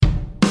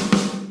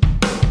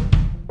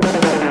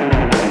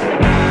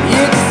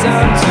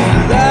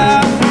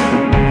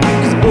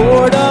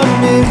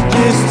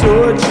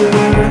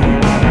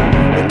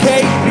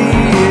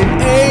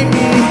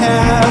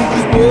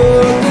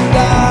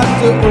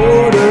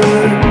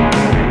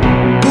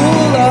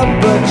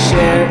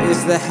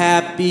the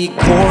Happy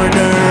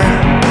Corner.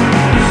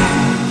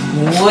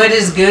 What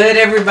is good,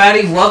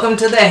 everybody? Welcome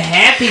to the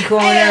Happy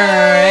Corner.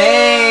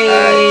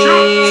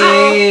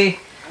 Hey!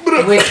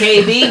 With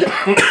KB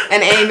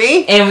and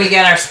Amy. And we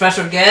got our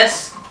special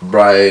guest,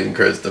 Bryan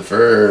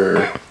Christopher.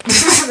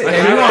 Are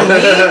you on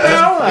leave,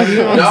 bro? Are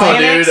you on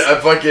Xanax?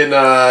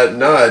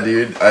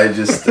 Dude,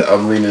 dude.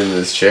 I'm leaning in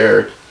this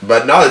chair.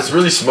 But no, it's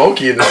really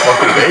smoky in this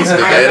fucking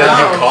basement, man.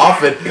 I keep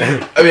coughing.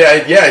 I mean,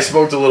 I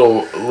smoked a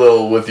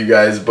little with you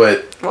guys,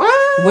 but what?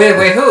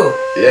 Wait, who?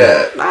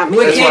 Yeah,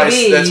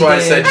 that's why I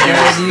said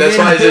use. That's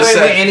why I just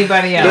said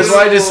anybody else. That's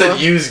why I just said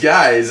use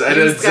guys. I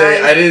didn't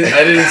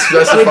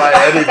specify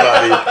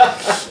anybody.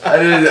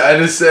 I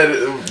just said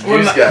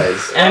use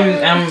guys.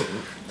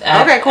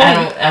 Okay, cool. I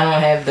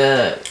don't have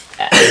the.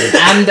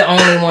 I'm the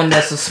only one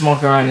that's a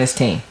smoker on this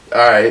team.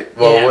 Alright,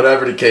 well,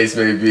 whatever the case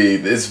may be,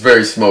 it's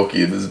very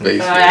smoky in this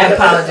basement. I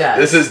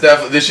apologize.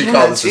 This should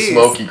call this the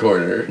smoky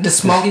corner. The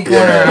smoky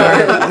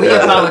corner. We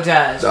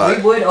apologize. No,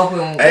 we would open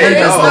windows.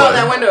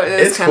 That window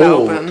is kind of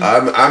open.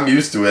 I'm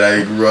used to it.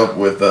 I grew up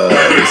with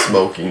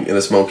smoking in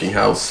a smoking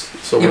house.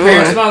 So your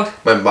parents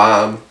smoked? My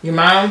mom. Your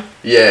mom?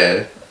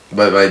 Yeah,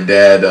 but my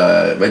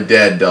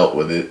dad dealt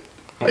with it.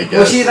 I guess.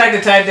 Was she like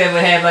the type that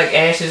would have like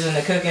ashes in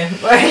the cooking?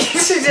 Like she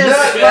just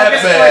not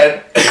that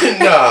bad.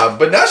 Nah,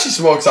 but now she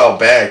smokes out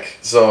back,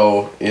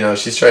 so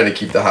she's trying to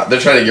keep the house. They're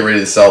trying to get ready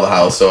to sell the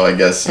house, so I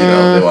guess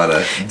they want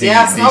to.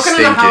 Smoking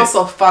in the house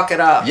will fuck it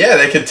up. Yeah,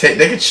 they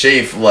could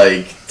shave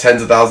like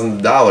tens of thousands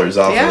of dollars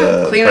off of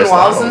the cleaning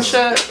walls and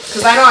shit.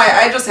 Because I know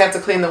I just have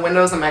to clean the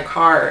windows in my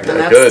car, and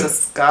that's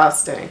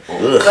disgusting.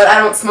 Ugh. But I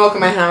don't smoke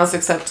in my house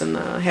except in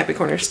the Happy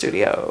Corner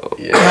studio.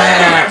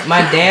 Yeah.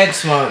 My dad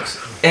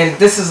smokes. And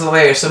this is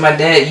hilarious. So my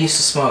dad used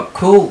to smoke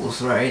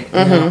Cools, right?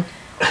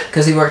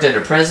 Because he worked at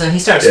the prison. He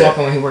started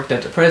smoking when he worked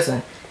at the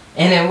prison.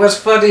 And then what's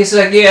funny is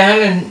like, I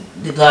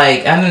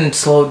didn't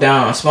slow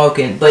down on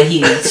smoking, but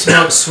he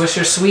smokes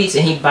Swisher Sweets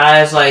and he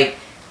buys like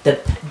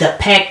the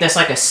pack that's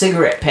like a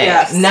cigarette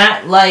pack,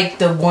 not like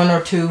the one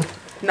or two.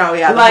 No,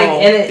 yeah,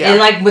 and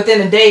like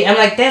within a day, I'm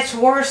like, that's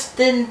worse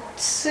than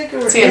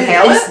cigarettes. Does he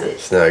inhale it?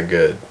 It's not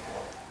good.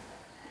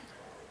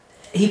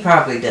 He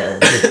probably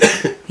does.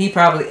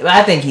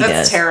 I think he does.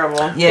 That's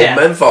terrible. Yeah.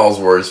 Well, menthol's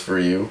worse for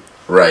you,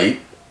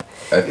 right?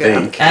 I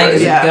think. I think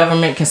it's a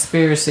government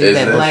conspiracy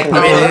that black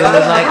people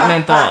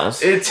like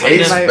menthols. It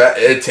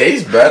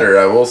tastes better,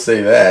 I will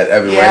say that.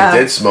 I mean, when I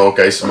did smoke,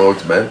 I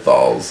smoked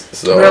menthols.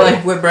 So. Really?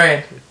 What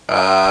brand?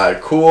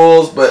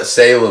 Cools, but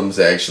Salem's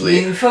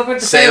actually. You fuck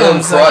with the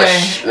Salem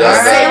Crush. Okay.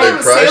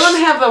 Salem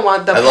have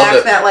the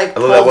pack that like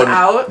pulled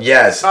out.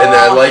 Yes, and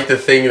I like the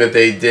thing that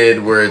they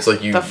did where it's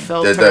like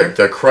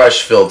the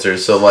crush filter,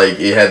 so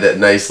like it had that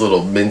nice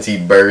little minty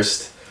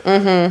burst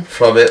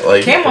from it.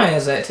 Like Camel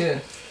has that too.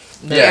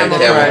 Camel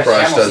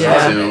Crush does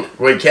it too.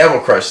 Wait,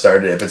 Camel Crush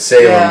started it, but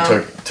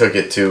Salem took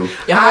it too.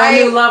 A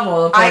new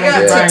level. I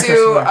got to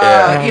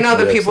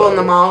do. The people in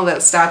the mall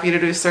that stop you to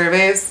do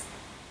surveys.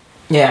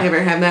 Yeah. You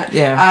ever had that?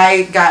 Yeah.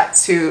 I got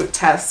to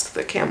test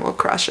the Camel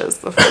Crushes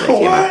before they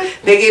came out.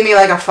 They gave me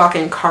like a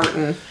fucking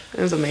carton. It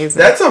was amazing.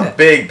 That's a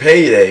big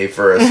payday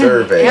for a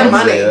survey. And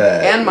money.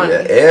 And money.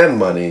 Yeah, and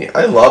money.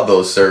 I love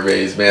those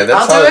surveys, man.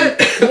 That's I'll do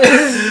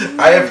it.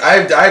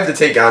 I have to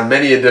take on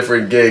many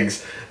different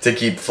gigs to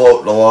keep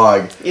floating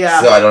along. Yeah.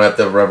 So I don't have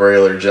to have a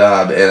regular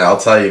job. And I'll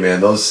tell you,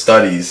 man, those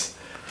studies,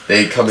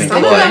 they come in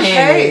clutch.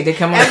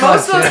 And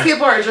most of those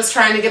people are just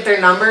trying to get their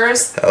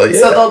numbers. Hell yeah.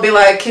 So they'll be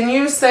like, can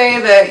you say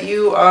that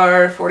you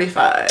are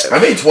 45? I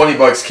made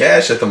 $20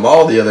 cash at the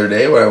mall the other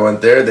day when I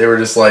went there. They were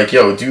just like,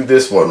 yo, do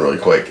this one really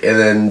quick. And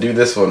then do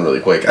this one really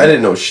quick. I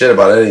didn't know shit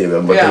about any of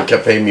them, but they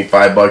kept paying me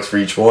 $5 for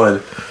each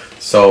one.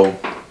 So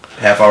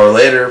half hour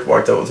later,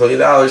 walked out with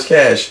 $20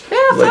 cash. Yeah,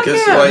 like,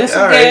 that's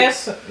all right.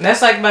 Gas.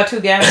 That's like about 2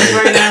 gallons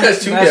right now.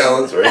 That's 2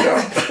 gallons right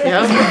now.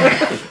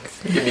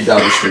 Get me down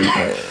the street.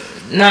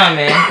 Nah,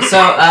 man. So,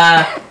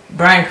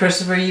 Bryan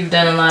Christopher, you've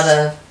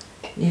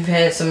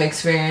had some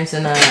experience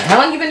in,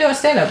 how long you been doing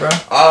stand-up, bro?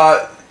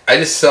 I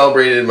just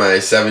celebrated my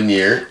 7th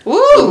year.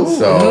 Woo!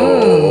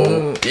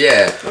 So,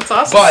 yeah. That's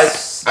awesome.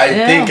 But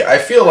I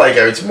feel like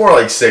it's more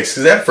like 6,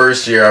 because that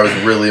first year I was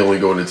really only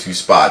going to 2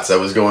 spots. I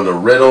was going to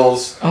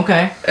Riddles.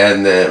 Okay.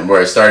 And then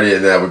where I started,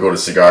 and then I would go to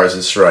Cigars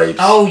and Stripes.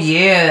 Oh,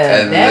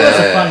 yeah. That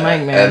was a fun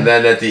mic, man. And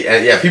then at the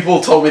end,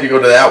 people told me to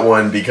go to that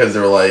one because they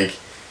were like,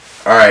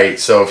 all right,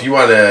 so if you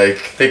want to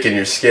thicken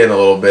your skin a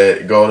little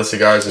bit, go to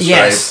Cigars and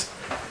Stripes.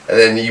 And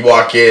then you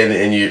walk in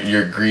and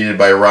you're greeted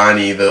by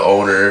Ronnie, the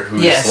owner,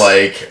 who's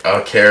like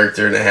a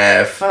character and a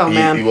half. Oh,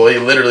 man. He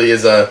literally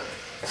is an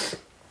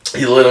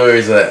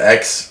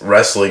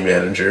ex-wrestling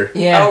manager.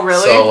 Yeah. Oh,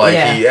 really? So, like,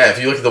 if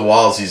you look at the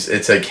walls,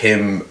 it's like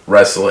him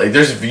wrestling.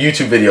 There's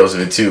YouTube videos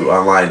of it, too,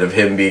 online, of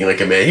him being like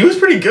a man. He was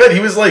pretty good.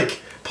 He was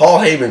like Paul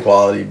Heyman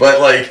quality, but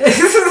like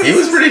he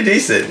was pretty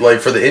decent, like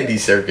for the indie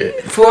circuit.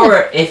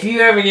 If you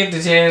ever get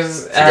the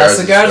chance,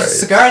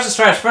 Cigars and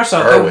Stripes. First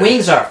off, the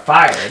wings are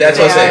fire. That's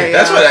what I'm saying.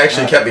 That's what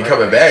actually kept me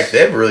coming back. They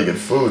have really good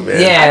food,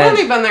 man. Yeah, I've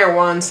only been there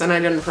once, and I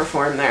didn't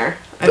perform there.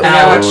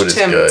 I watched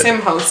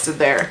Tim hosted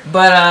there.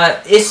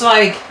 But it's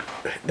like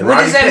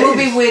What is that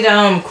movie with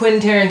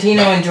Quentin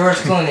Tarantino and George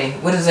Clooney?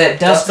 What is that?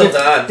 Dusk Till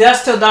Dawn.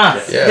 Dusk Till Dawn.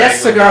 Yeah. That's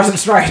Cigars and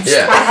Stripes.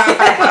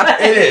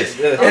 Yeah, it is.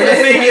 And the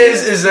thing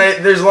is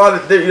that there's a lot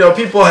of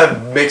people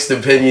have mixed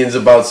opinions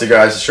about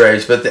Cigars and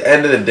Stripes, but at the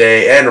end of the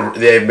day, and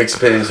they have mixed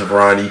opinions of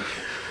Ronnie,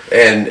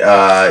 and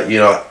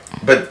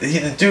but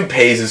the dude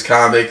pays his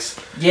comics.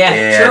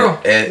 Yeah, true.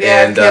 And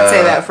can't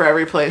say that for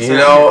every place.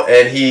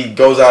 And he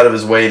goes out of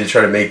his way to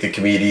try to make the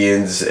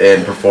comedians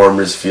and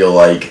performers feel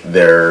like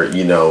they're,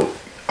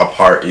 a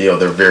part.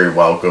 They're very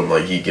welcome.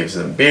 Like he gives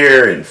them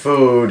beer and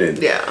food, and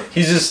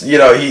he's just,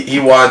 he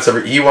wants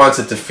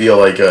it to feel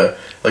like a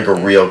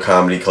real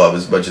comedy club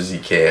as much as he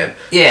can.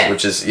 Yeah,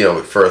 which is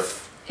for a.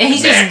 And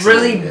he's just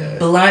really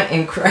blunt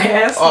and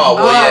crass. Oh,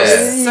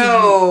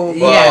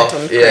 well,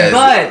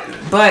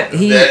 But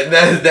he...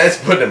 That's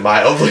putting it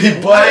mildly,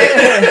 but...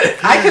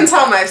 I can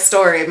tell my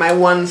story, my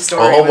one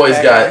story.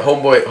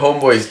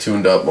 Homeboy's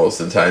tuned up most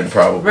of the time,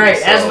 probably. Right,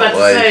 so, I was about to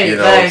say.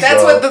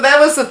 That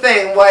was the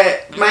thing.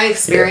 What my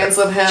experience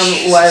with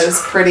him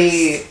was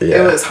pretty...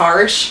 It was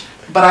harsh,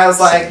 but I was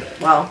like,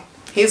 well,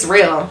 he's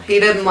real. He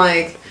didn't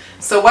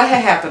So what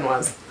had happened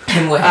was...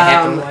 And what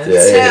happened was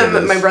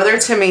Tim, my brother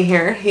Timmy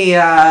here, he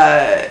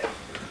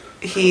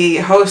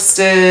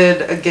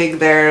hosted a gig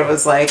there. It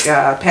was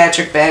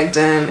Patrick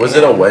Bagden. Was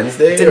it a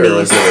Wednesday or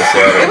was it a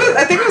Saturday?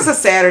 I think it was a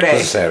Saturday.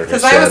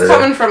 Because I was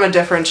coming from a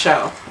different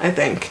show, I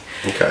think.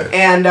 Okay.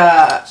 And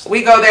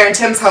we go there and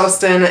Tim's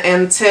hosting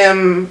and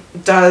Tim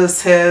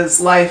does his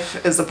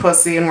Life is a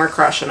Pussy and We're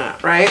Crushing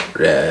It, right?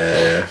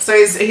 Yeah. So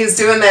he's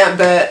doing that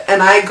bit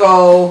and I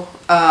go...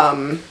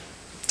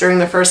 during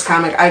the first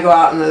comic, I go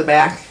out into the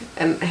back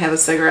and have a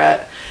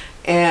cigarette.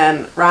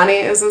 And Ronnie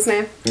is his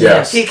name?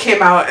 Yes. He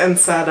came out and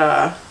said,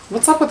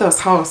 what's up with those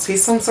hosts?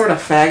 He's some sort of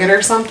faggot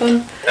or something?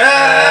 And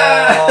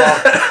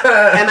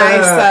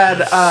I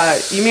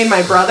said, you mean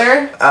my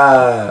brother?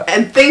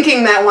 And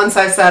thinking that once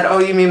I said, oh,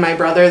 you mean my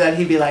brother, that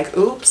he'd be like,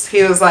 oops.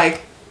 He was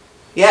like,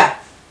 yeah,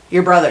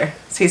 your brother.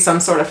 Is he some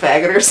sort of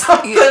faggot or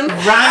something?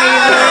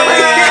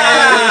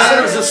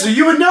 So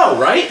you would know,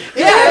 right?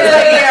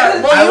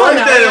 Yeah. Well, I like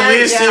that at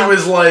least he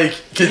was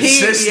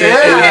consistent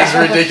in his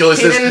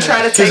ridiculousness. He didn't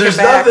try to take it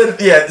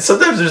back.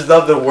 Sometimes there's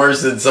nothing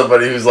worse than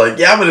somebody who's like,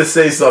 yeah, I'm going to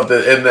say something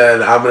and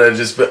then I'm going to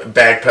just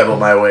backpedal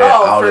my way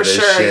out of this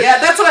shit. Yeah,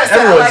 that's what I said.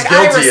 Everyone's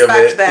guilty of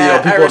it.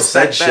 That. People have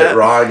said shit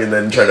wrong and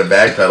then try to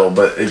backpedal,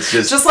 but it's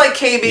just like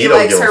KB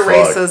likes her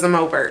racism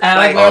overt. I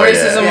like my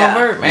racism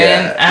overt,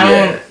 man.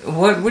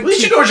 At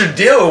least you know what you're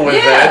dealing with,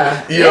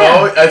 then.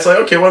 It's like,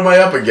 okay, what am I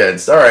up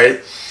against? All right.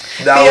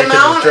 Now we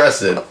can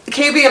address it.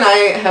 KB and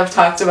I have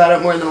talked about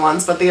it more than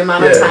once, but the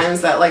amount of times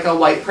that a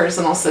white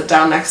person will sit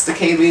down next to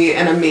KB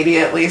and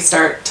immediately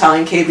start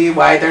telling KB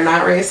why they're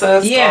not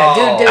racist. Yeah,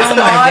 dude, oh my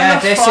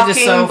god, that shit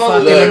is so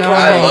fucking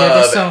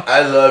annoying.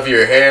 I love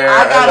your hair.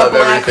 I love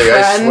everything.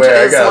 I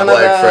swear, I got a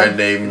black friend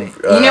named...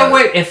 you know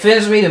what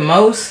offends me the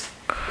most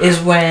is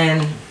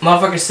when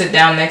motherfuckers sit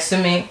down next to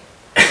me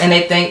and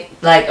they think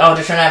they're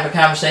trying to have a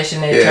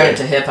conversation. They turn it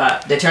to hip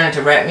hop. They turn it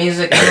to rap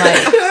music. I'm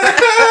like,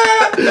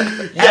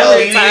 yo,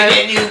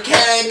 you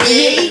killing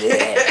me.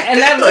 And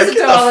I listened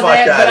to all of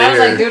that, but I was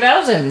like, dude, I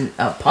was in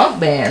a punk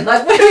band.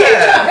 Like, what are you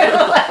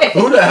talking?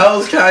 Who the hell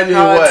is Kanye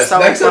West? So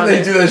Next time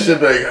they do that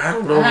shit, I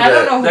don't know.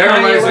 That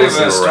reminds me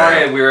of a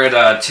story. We were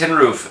at Tin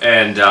Roof,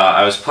 and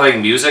I was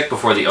playing music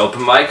before the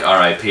open mic,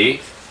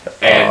 R.I.P.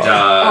 And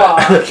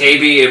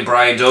KB and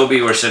Brian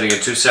Dobie were sitting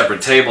at two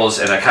separate tables,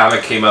 and a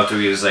comic came up to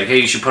me and was like, hey,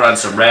 you should put on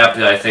some rap.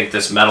 I think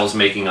this metal's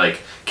making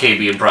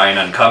KB and Brian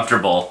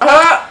uncomfortable.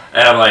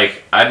 And I'm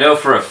like, I know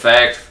for a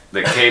fact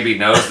that KB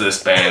knows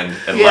this band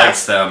and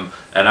likes them,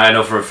 and I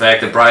know for a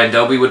fact that Brian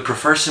Dobie would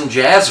prefer some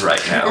jazz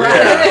right now.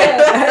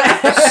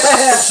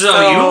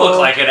 So you look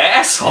like an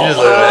asshole.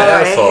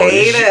 I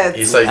hate it.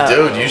 He's like,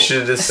 dude, you should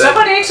have just said...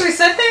 Somebody actually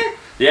said that?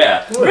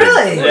 Yeah.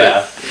 Really?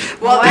 Yeah.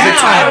 Well,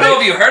 I don't know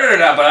if you heard it or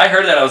not, but I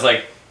heard that. I was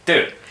like,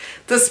 dude.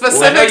 The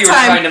specific I know you were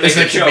trying to make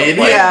a joke.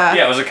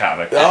 Yeah, it was a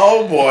comic.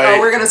 Oh boy. Oh,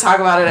 we're gonna talk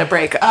about it at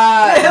break. This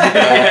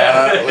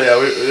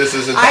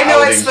isn't. I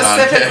know it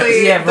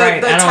specifically.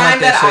 The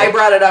time that I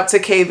brought it up to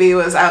KB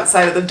was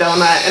outside of the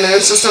donut, and it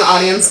was just an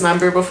audience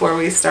member before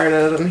we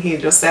started, and he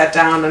just sat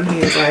down and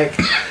he's like,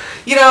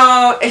 he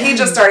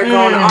just started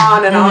going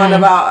on and on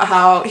about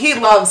how he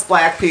loves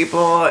black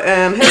people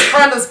and his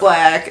friend is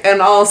black,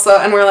 and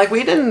we're like,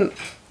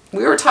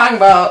 we were talking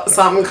about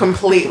something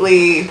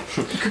completely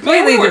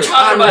we were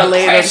talking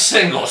unrelated. About cash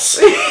singles.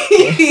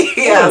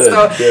 Yeah,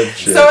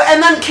 so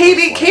and then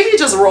Katie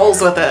just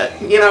rolls with it.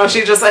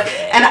 She just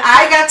and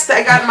I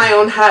got in my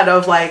own head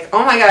of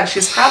oh my god,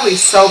 she's probably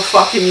so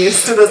fucking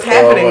used to this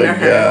happening to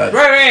her.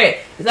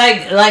 Right.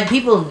 Like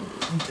people.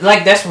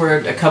 That's where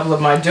a couple of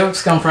my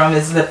jokes come from,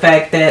 is the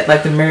fact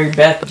that the Mary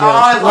Beth joke. Oh,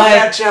 I love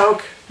that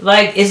joke.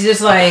 It's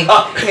just hey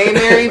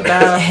Mary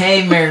Beth.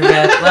 Hey Mary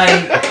Beth.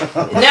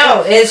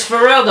 No, it's for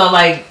real though.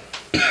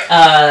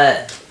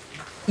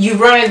 You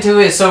run into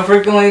it so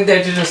frequently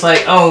that you're just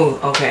like, oh,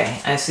 okay,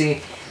 I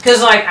see.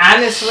 Because, like,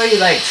 honestly,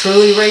 like,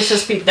 truly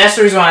racist people, that's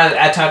the reason why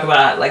I talk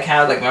about, like,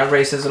 how, like, my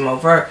racism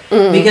overt.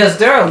 Because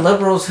there are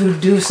liberals who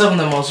do some of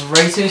the most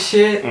racist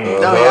shit.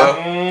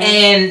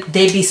 And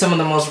they be some of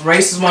the most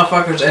racist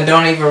motherfuckers and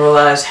don't even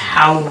realize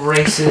how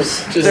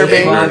racist they're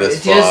being.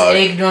 Just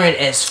ignorant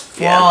as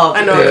fuck. Yeah.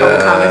 I know a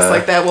couple comics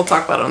like that. We'll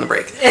talk about it on the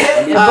break.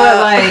 But,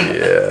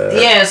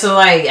 like, so,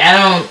 like, I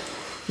don't,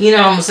 you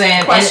know what I'm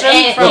saying? Question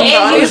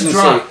and he was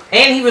drunk.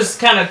 And he was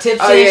kind of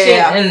tipsy and shit.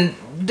 And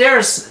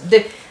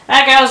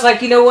that guy was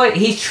like, you know what?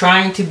 He's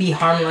trying to be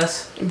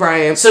harmless.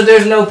 Right. So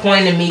there's no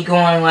point in me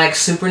going like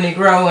super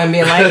Negro and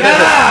being like,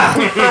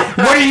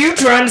 what are you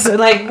trying to say?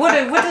 Like, what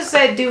does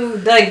that do?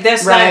 Like,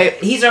 that's not,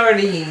 he's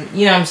already,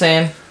 you know what I'm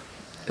saying?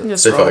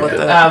 Just roll with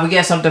it. We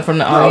get something from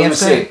the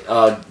audience.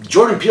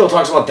 Jordan Peele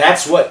talks about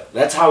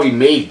that's how he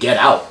made Get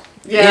Out.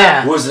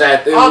 Yeah. Was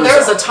that? There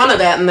was a ton of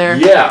that in there.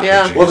 Yeah.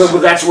 Yeah. Well,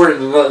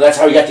 that's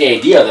how he got the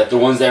idea that the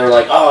ones that were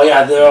like, oh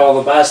yeah, they're all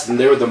the best, and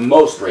they were the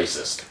most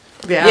racist.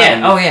 Yeah.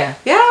 Yeah. Oh yeah.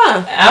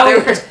 Yeah. They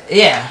were,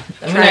 yeah.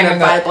 I'm trying to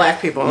buy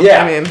black people.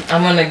 Yeah. I mean,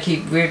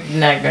 we're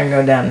not gonna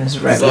go down this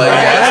rabbit hole.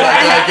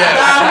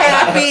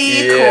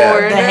 happy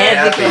corner. The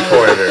happy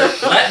corner.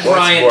 Let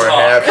Bryan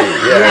talk. Happy?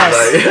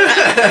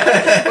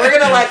 Yeah. We're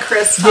gonna let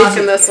Chris talk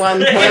in this one.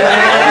 We'll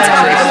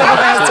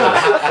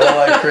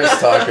let Chris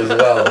talk as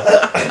well.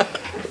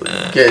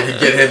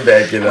 Get him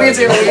back in. We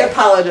do. We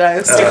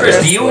apologize.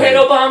 Chris, do you hate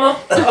Obama?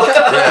 I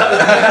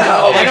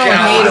don't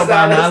hate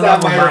Obama. I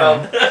love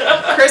Obama.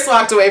 Chris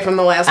walked away from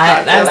the last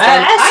podcast.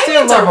 I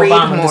still love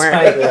Obama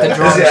despite the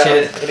drunk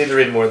shit. I need to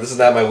read more. This is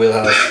not my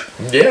wheelhouse.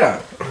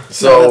 Yeah.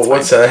 So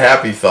what's a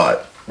happy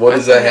thought? What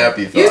is a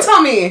happy thought? You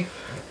tell me.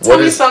 Tell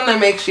me something that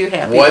makes you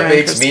happy. What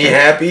makes me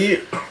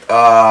happy?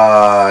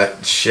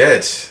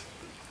 Shit.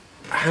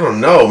 I don't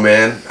know,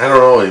 man. I don't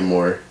know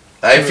anymore.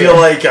 I feel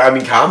like, I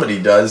mean, comedy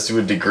does to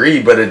a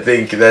degree, but I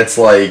think that's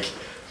like,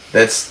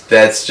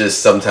 that's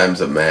just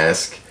sometimes a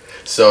mask.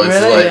 So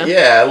it's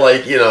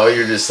like, you know,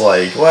 you're just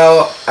like,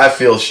 well, I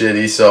feel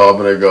shitty, so I'm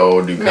going to go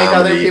do comedy. Make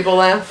other people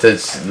laugh. To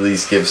at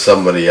least give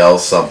somebody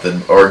else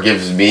something, or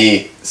gives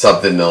me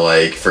something to,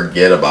 like,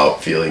 forget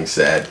about feeling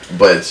sad.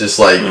 But it's just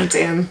like...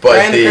 Damn. But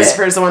Bryan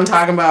Christopher's the one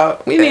talking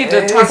about, we need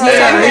to talk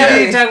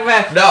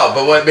about No,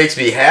 but what makes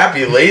me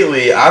happy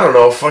lately, I don't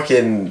know,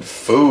 fucking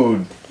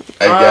food,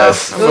 I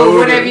guess. Food.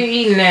 What have you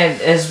eaten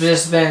that has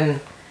just been...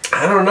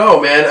 I don't know,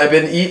 man. I've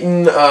been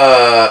eating.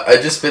 I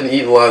just been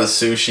eating a lot of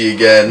sushi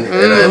again,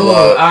 and I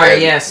love.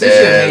 Alright, yeah,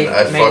 sushi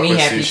I fuck with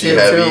sushi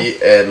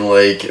heavy, and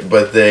like,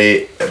 but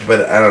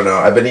I don't know.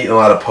 I've been eating a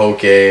lot of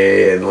poke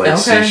and like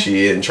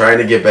sushi, and trying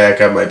to get back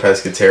on my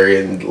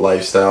pescatarian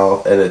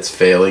lifestyle, and it's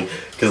failing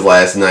because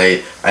last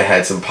night I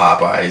had some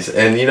Popeyes,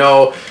 and you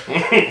know.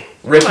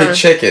 Ripping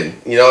chicken,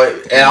 you know,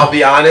 and I'll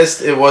be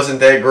honest, it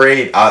wasn't that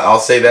great. I'll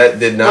say that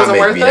did not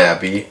make me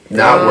happy.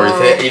 Not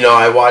worth it. You know,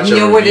 I watch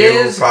a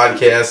review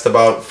podcast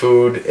about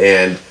food,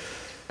 and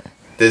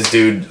this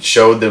dude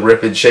showed the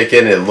ripping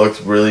chicken. It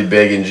looked really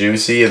big and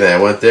juicy, and then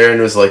I went there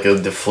and it was like a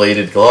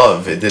deflated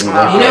glove. It didn't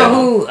look. You know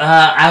who?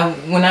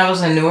 When I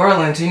was in New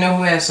Orleans, you know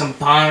who had some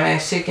bomb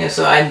ass chicken?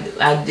 So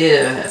I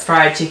did a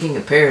fried chicken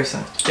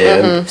comparison.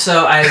 And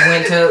so I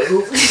went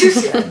to.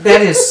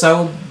 That is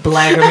so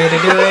black of me to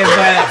do it,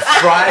 but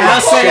I'll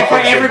say it for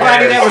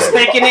everybody that was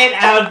thinking it.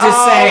 I'll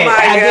just say it.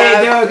 I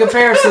didn't do a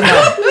comparison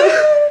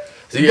though.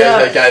 So you got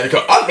that guy that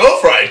go, I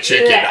love fried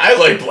chicken. Yeah. I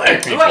like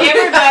black people. Well,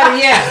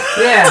 everybody,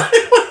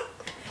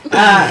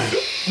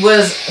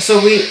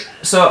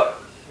 so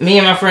me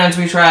and my friends,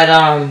 we tried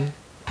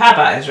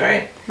Popeyes,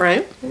 right?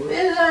 Right.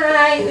 It's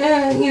alright.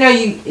 You know,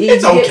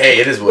 it's okay.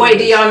 It is what Wait,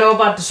 it is. do y'all know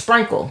about the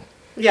sprinkle?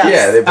 Yes.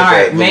 Yeah, they put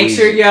alright, make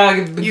sure y'all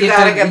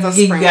gotta get the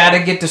sprinkle. You gotta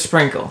get the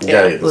sprinkle. You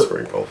gotta get the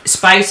sprinkle.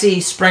 Spicy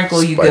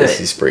sprinkle, you good.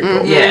 Spicy sprinkle.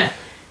 Mm-hmm. Yeah.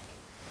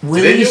 Do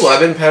they do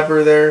lemon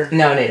pepper there?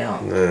 No, they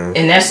don't. No.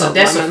 And that's a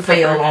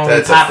fail on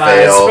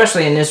Popeyes,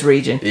 especially in this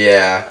region.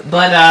 Yeah.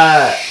 But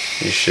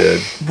you should.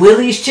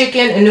 Willie's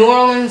Chicken in New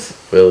Orleans.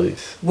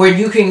 Willie's. Where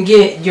you can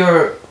get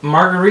your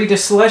margarita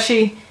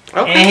slushy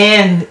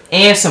and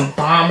some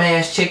bomb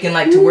ass chicken,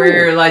 like to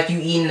where like you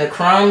eating the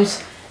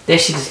crumbs. That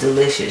shit is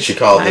delicious. She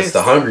called this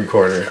the hungry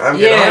corner. I'm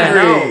getting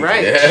hungry. No,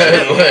 right.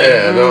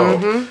 Yeah,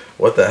 no.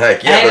 What the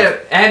heck? Yeah.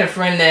 I had a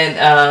friend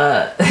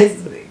that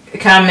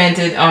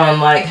commented on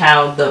like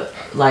how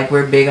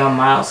we're big on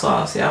mild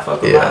sauce. Yeah, I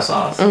fuck with mild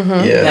sauce.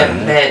 Mm-hmm.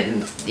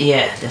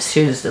 Yeah. That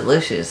shit is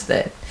delicious.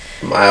 That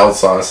mild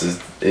sauce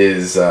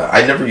is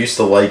I never used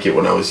to like it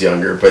when I was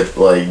younger, but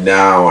like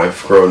now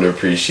I've grown to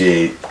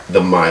appreciate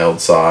the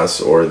mild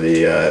sauce or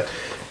the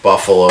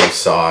buffalo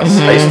sauce.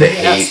 Mm-hmm. I used to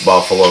hate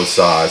buffalo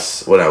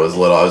sauce when I was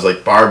little. I was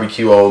like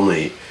barbecue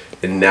only,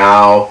 and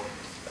now.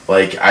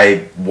 Like,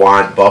 I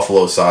want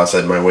buffalo sauce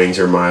on my wings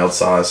or mild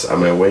sauce on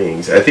my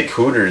wings. I think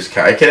Hooters...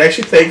 I can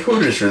actually thank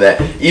Hooters for that.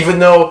 Even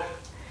though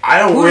I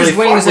don't Hooters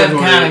really wings fuck have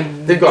with kind Hooters.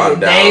 of They've gone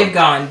down. They've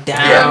gone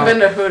down. I haven't been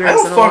to Hooters. I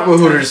don't fuck with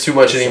Hooters too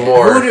much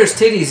anymore. Hooters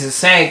titties is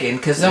sagging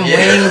because them wings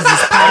is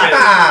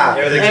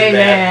popping. Hey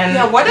man.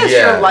 Yeah, what is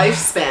your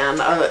lifespan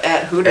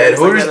at Hooters? At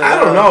Hooters, I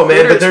don't know,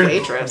 man. But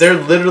they're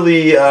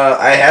literally.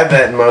 I have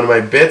that in one of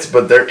my bits,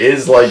 but there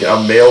is like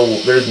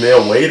there's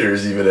male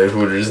waiters even at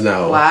Hooters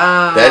now.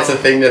 Wow. That's a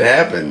thing that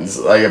happens.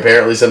 Like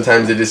apparently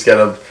sometimes they just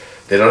gotta.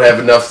 They don't have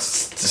enough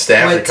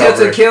staff to cover.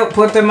 Tilted Kilt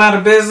put them out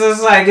of business?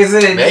 Like, is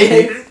it?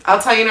 Maybe. I'll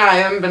tell you now, I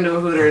haven't been to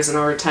a Hooters in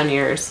over 10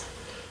 years.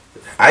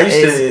 I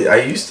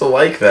used to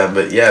like them,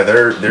 but yeah,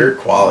 their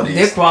qualities.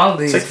 Their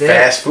qualities. It's like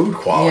fast food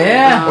quality.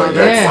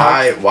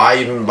 Yeah. Why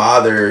even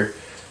bother?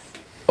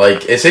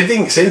 Like same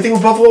thing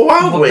with Buffalo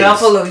Wild Wings.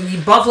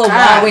 Buffalo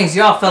Wild Wings,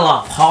 y'all fell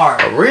off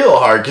hard. Real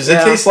hard, because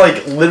it tastes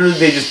like literally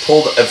they just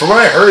pulled. From what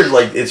I heard,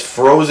 like it's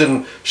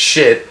frozen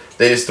shit.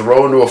 They just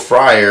throw into a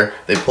fryer.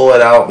 They pull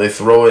it out. They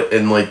throw it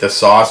in like the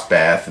sauce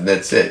bath, and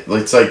that's it.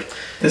 It's like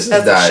this is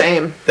a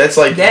shame. That's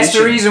like that's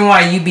the reason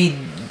why you be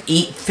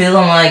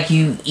feeling like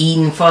you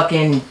eating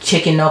fucking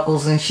chicken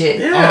knuckles and shit.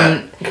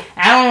 Yeah.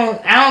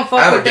 I don't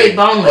fuck with they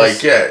boneless.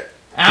 Like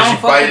because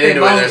you bite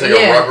into it, and there's like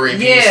a rubbery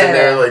piece in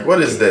there. Like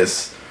what is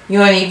this? You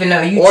don't even know.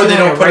 Or they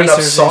don't put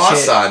enough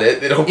sauce on it.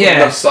 They don't put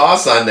enough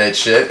sauce on that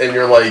shit, and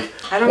you're like,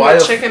 I don't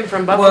get chicken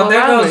from Buffalo. Well,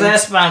 there goes that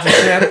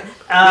sponsorship.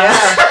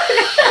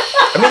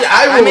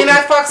 I mean,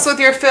 I fucks with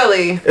your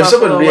Philly. If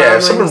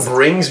someone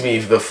brings me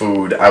the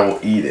food, I will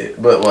eat it.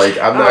 But like,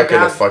 I'm not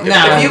gonna fucking.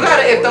 No.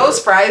 If those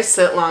fries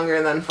sit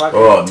longer than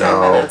fucking 10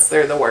 minutes,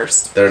 they're the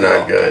worst. They're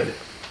not good.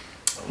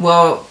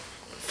 Well,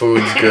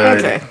 food's good.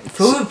 Okay.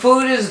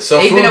 Food is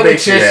so even though we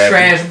just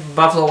trash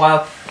Buffalo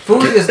Wild.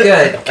 Food is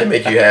good. Can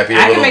make you happy a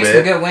little bit. I can make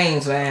some good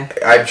wings, man.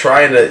 I'm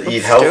trying to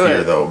eat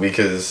healthier though,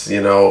 because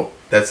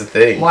that's the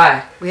thing.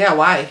 Why? Yeah,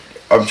 why?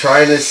 I'm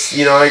trying to,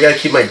 I gotta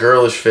keep my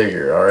girlish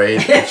figure, alright?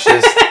 It's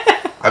just,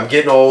 I'm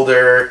getting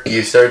older,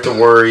 you start to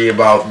worry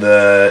about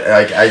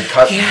I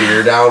cut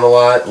beer down a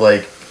lot,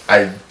 like,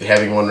 I'm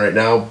having one right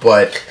now,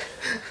 but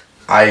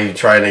I'm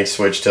trying to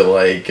switch to,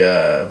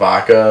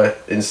 vodka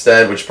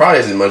instead, which probably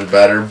isn't much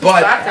better,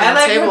 but... I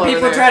like when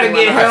people try to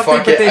get healthy,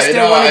 but they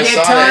still want to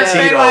get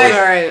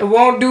turned, it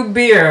won't do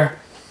beer.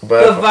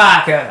 But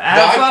vodka.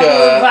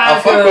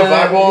 I'll fuck with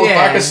vodka. Well,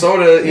 vodka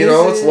soda,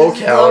 it's low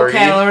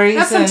calorie.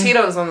 Have some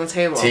Tito's on the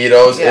table.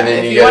 Tito's, and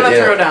then you want to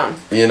throw down.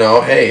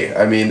 Hey,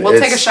 I mean, we'll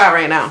take a shot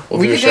right now.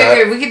 We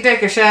can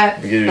take a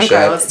shot. We can do a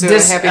shot. Let's do a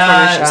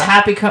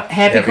happy corner shot.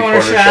 Happy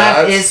corner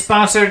shot is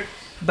sponsored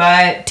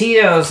by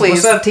Tito's.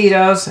 Please. What's up,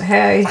 Tito's?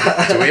 Hey.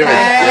 Hey,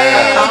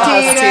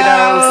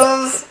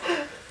 Tito's.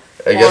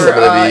 I guess I'm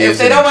gonna be if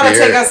they don't want to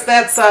take us,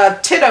 that's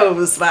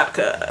Tito's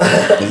vodka.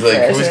 It's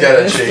like, who's got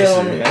a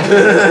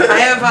chaser? I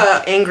have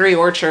Angry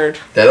Orchard.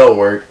 That'll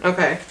work.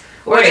 Okay.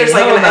 Or there's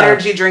like an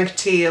energy drink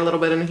tea a little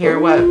bit in here.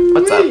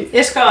 What's up?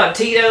 It's called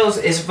Tito's.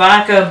 It's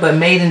vodka, but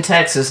made in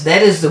Texas.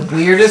 That is the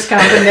weirdest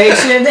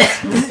combination.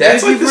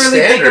 That's like the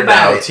standard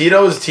now.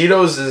 Tito's is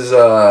Tito's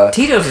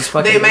is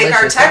fucking. They make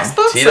our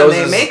textbooks and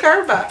they make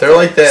our vodka. They're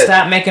like that.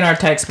 Stop making our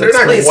textbooks.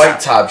 They're not white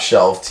top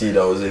shelf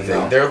Tito's. I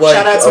think they're like.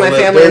 Shout out to my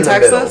family in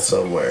Texas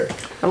somewhere.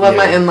 I love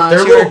my in-laws. They're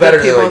a little better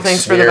people. than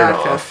Thanks for the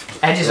vodka.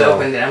 I just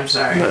opened it. I'm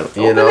sorry. I'm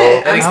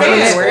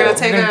saying we're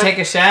gonna take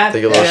a shot.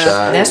 Take a little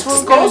shot. That's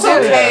what Skull's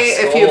okay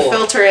if you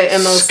filter it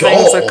in those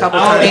things a couple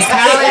times. In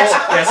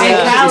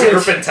college,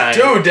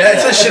 dude,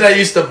 that's the shit I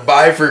used to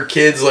buy for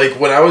kids. Like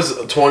when I was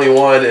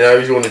 21 and I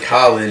was going to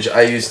college,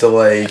 I used to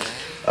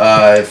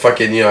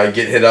I'd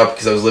get hit up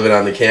because I was living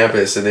on the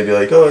campus, and they'd be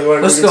like, "Oh, you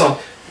want to go get some?"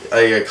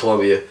 I got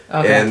Columbia,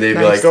 and they'd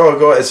be like, "Oh,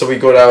 go ahead." So we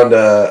go down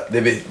to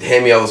they'd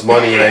hand me all this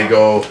money, and I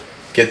go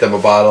get them a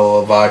bottle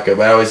of vodka,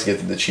 but I always get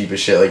them the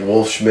cheapest shit, like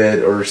Wolf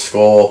Schmidt or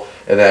Skull,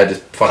 and then I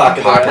just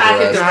fucking pocket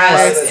the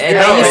rest. And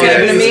that used to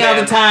happen to me all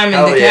the time in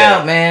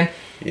DeKalb, man.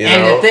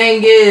 And the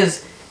thing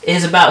is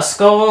about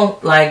Skull,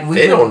 like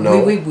we would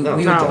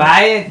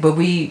buy it, but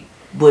we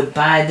would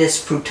buy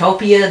this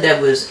Fruitopia that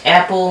was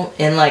apple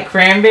and like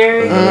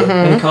cranberry,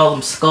 and we called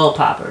them Skull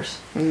Poppers.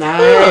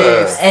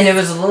 Nice. And there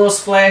was a little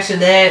splash of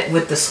that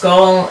with the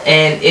Skull,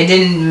 and it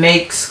didn't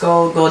make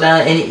Skull go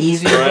down any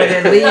easier, but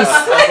at least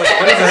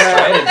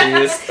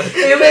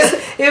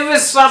it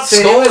was something.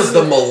 Skull is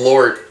the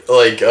Malort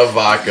of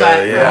vodka.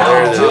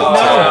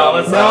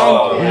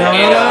 No.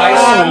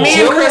 Me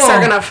and Chris are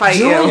gonna fight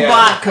you.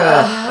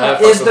 Vodka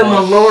is the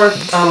Malort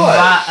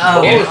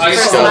of in high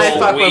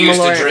school, we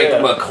used to drink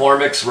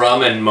McCormick's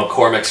rum and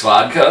McCormick's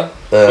vodka,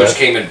 which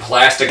came in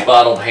plastic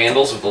bottled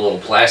handles with a little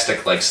plastic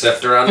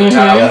sifter on the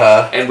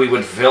top, and we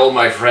would fill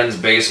my friend's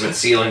basement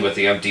ceiling with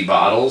the empty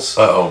bottles.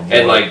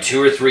 And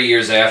 2 or 3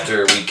 years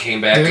after, we came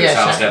back to his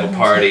house to have a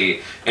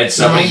party, and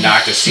somebody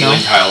knocked a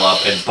ceiling tile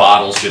up, and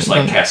bottles just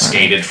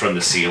cascaded from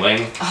the ceiling,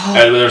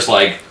 and there's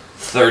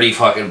 30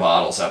 fucking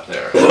bottles up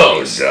there.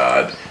 Oh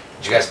god.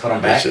 Did you guys put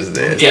them back?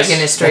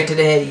 Taking it straight to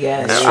the head, you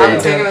guys. I'm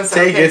taking it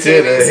Take it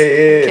to the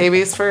head.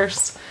 KB's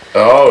first.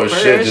 Oh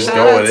shit, just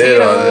going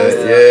in on it.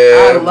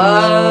 Yeah. I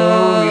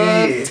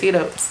love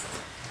Tito's.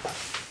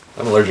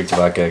 I'm allergic to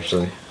vodka,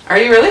 actually. Are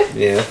you really?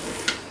 Yeah.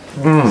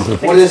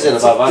 What is it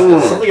about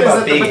vodka? Something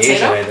about being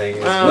Asian, I think.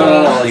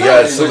 No. You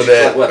got some of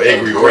that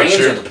angry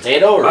orchard. The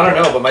potato? Or I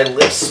don't know, but my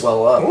lips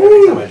swell up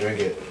every time I drink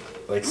it.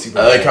 Like super.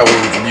 I like how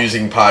we're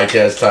using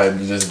podcast time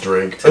to just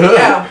drink.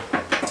 Yeah.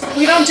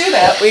 We don't do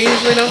that. We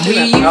usually don't do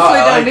that. We usually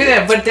don't do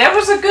that, but that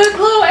was a good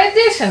little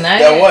addition.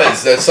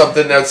 That's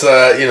something that's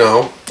you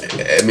know,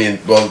 I mean,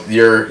 well,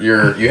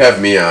 you have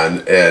me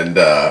on, and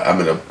I'm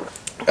in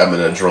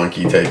a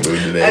drunky type mood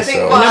today. I think.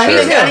 So Well, I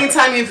think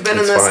anytime you've been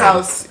in this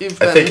house, you've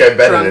been. I think I've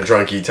been drunk. in a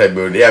drunky type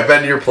mood. Yeah, I've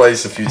been to your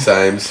place a few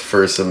times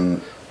for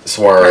some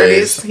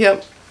soirees. Parties.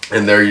 Yep.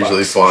 And they're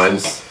usually fun.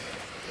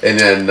 And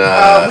then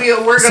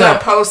we're gonna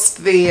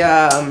post the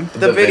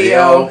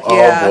video. Oh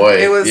Yeah, boy,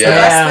 it was the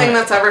best thing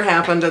that's ever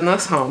happened in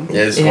this home.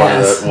 Yeah, it's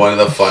one of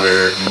the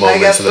funner moments I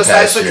guess of the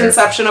besides past the year.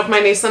 conception of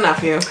my niece and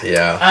nephew.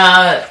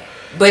 Yeah.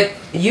 But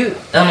you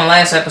on the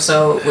last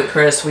episode with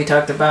Chris, we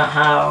talked about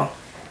how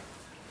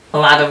a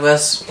lot of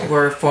us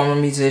were former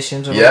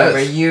musicians or whatever.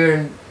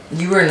 You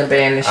were in a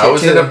band and shit. I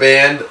was in a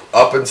band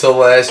up until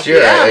last year.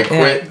 Yeah, I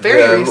quit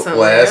very them recently,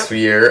 last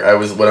year.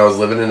 When I was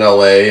living in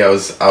LA. I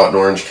was out in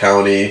Orange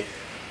County,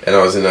 and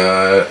I was in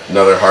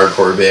another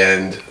hardcore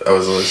band. I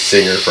was a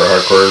singer for a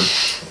hardcore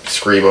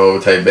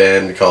screamo type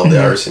band called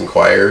the Arson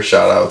Choir.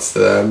 Shout outs to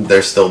them.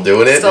 They're still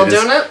doing it.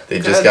 They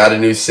just got a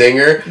new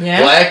singer.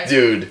 Yeah. Black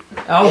dude.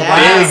 Oh,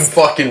 wow. Big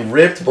fucking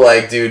ripped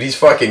black dude. He's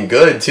fucking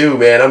good too,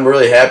 man. I'm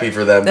really happy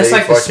for them. That's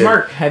like the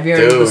Smirk. Have you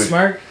heard of the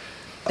Smirk?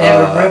 They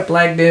have a ripped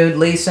black dude,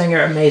 lead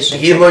singer,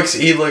 amazing. He looks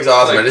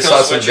awesome. I just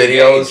saw some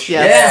videos.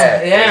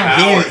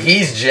 Yeah.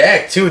 He's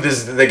jacked too.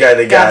 This is the guy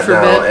they got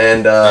now,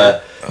 and I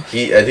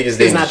think his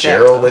name's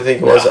Gerald. I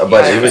think it was,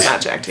 but he was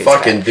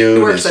fucking dude.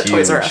 He works at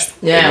Toys R Us.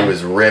 Yeah, he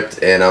was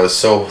ripped, and I was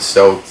so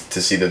stoked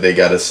to see that they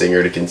got a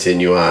singer to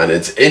continue on.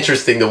 It's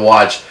interesting to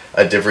watch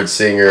a different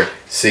singer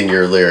sing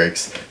your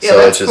lyrics. Yeah, so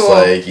that's it's just cool.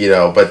 like, you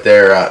know, but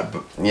they're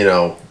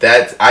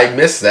that I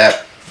miss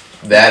that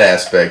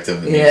aspect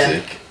of the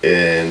music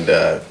and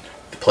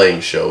playing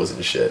shows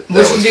and shit.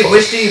 Which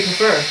do you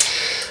prefer?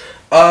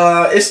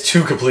 It's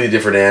two completely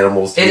different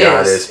animals to be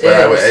honest,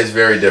 but it's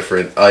very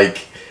different.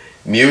 Like,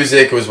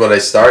 music was what I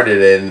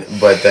started in,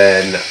 but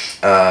then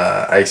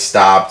I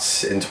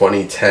stopped in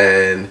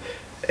 2010,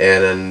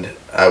 and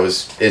I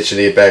was itching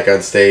to get back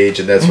on stage,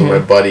 and that's when my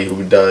buddy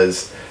who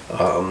does,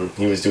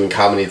 he was doing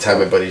comedy at the time,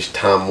 my buddy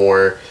Tom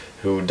Moore,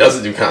 who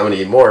doesn't do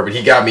comedy anymore, but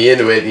he got me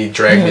into it, and he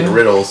dragged me to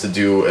Riddles to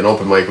do an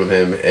open mic with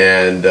him,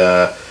 and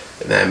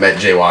then I met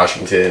Jay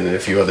Washington and a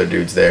few other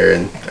dudes there,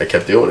 and I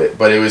kept doing it.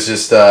 But it was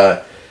just,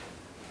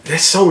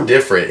 it's so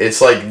different. It's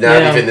like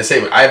not even the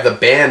same. I have the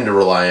band to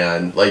rely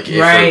on. Like,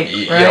 if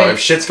you know, if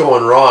shit's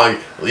going wrong,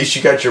 at least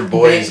you got your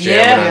boys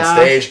jamming on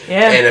stage.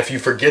 Yeah. And if you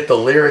forget the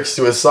lyrics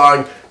to a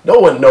song, no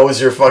one knows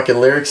your fucking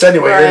lyrics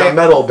anyway. You're in a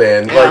metal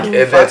band, like, and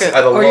that's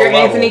at a low level. Or you're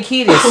Anthony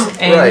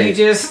Kiedis, and you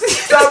just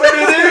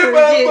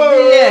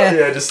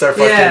just start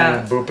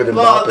fucking booping and bopping.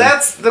 Well,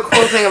 that's the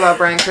cool thing about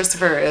Bryan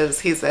Christopher is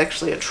he's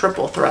actually a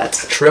triple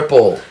threat.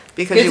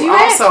 Because you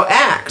also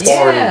act.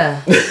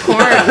 Yeah. Porn.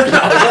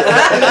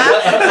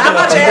 Not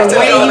much acting. The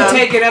way you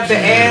take it up the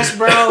ass,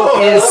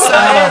 bro, is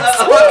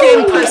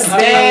fucking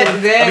pristine.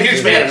 I'm a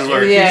huge fan of his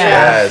work.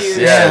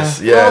 Yes.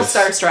 Little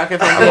starstruck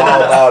if I'm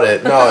all about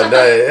it.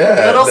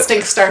 Little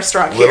stink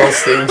starstruck. Little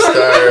stink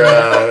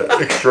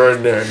star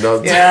extraordinaire.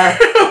 No,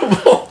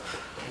 terrible.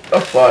 Oh,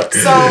 fuck.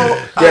 So,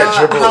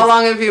 how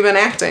long have you been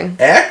acting?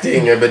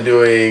 Acting, I've been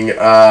doing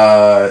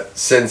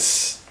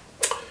since.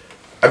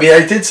 I mean,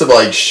 I did some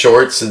like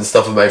shorts and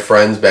stuff with my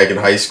friends back in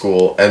high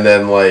school, and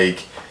then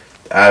like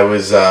I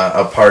was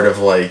a part of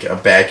like a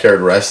backyard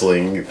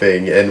wrestling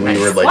thing, and we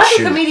were like Why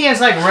do comedians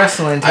like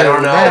wrestling too? I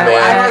don't know, man.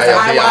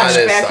 I watched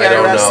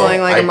backyard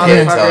wrestling like a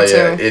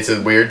motherfucker too. It's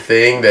a weird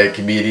thing that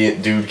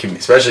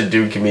especially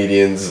dude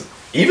comedians,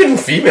 even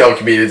female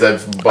comedians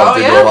I've bumped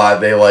into a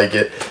lot, they like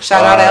it.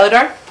 Shout out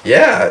Alidar.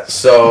 Yeah,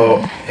 so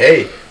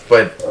hey,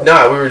 but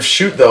we would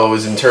shoot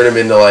those and turn them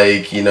into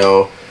like, you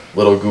know,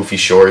 little goofy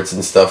shorts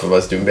and stuff of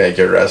us doing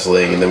backyard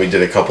wrestling, and then we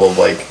did a couple of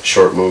like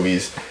short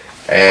movies.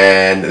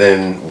 And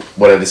then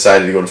when I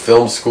decided to go to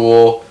film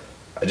school,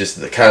 I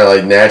just kind of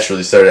like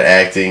naturally started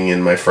acting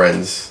in my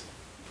friends'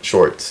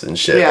 shorts and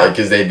shit. Like,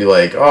 because they'd be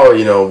like, oh,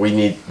 you know,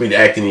 we'd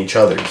act in each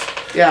other's.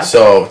 Yeah.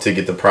 So to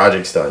get the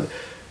projects done.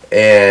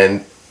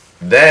 And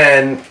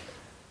then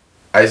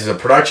I was a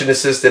production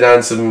assistant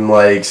on some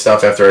like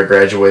stuff after I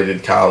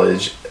graduated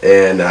college,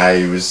 and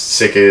I was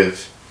sick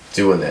of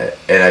doing that.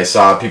 And I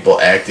saw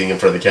people acting in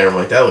front of the camera. I'm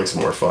like, that looks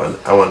more fun.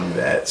 I want to do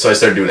that. So I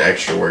started doing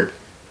extra work.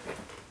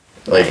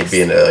 Like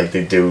being like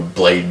the dude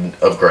Blade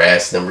of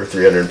Grass number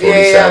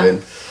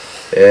 347.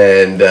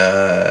 And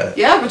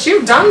but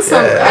you've done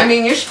some. I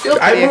mean, you should feel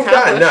pretty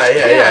accomplished.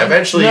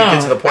 Eventually you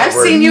get to the point I've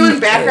where seen you in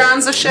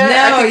backgrounds of shit.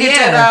 I think you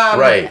did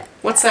right.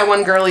 What's that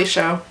one girly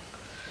show?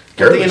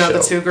 Girly show. The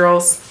two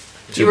girls.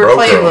 You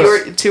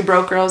were two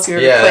broke girls. You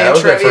were playing that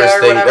was trivia my first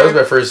or thing. whatever. That was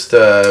my first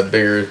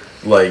bigger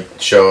like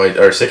show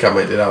or sitcom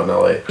I did out in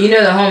LA. You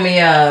know the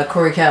homie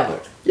Corey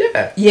Calvert?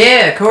 Yeah.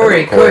 Yeah,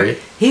 Corey.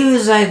 He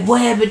was like,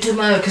 what happened to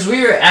my... Because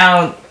we were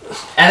out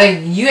I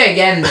think you had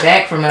gotten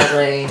back from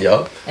LA.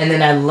 Yup. And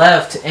then I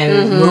left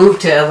and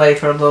moved to LA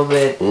for a little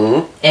bit.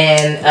 Mm-hmm.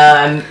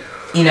 And,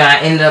 you know, I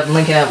ended up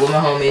linking up with my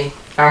homie,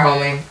 our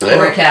homie,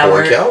 Corey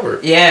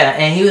Calvert. Yeah,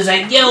 and he was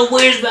like, yo,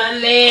 where's my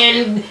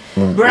man,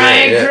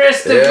 Bryan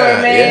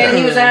Christopher, man?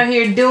 He was out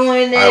here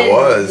doing it. I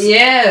was.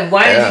 Yeah,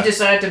 why did you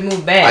decide to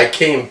move back? I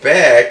came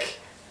back,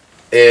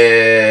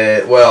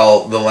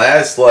 well, the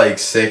last, like,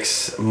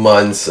 6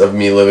 months of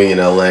me living in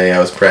LA, I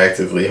was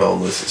practically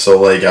homeless. So,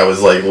 like, I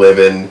was, like,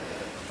 living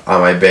on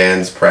my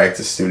band's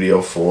practice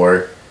studio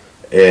floor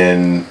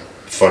in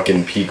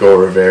fucking Pico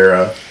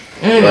Rivera.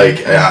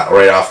 Like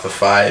right off the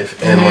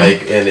 5, and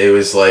and it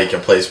was like a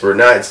place where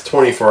it's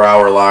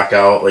 24-hour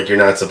lockout. Like you're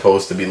not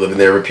supposed to be living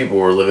there, but people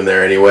were living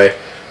there anyway.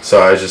 So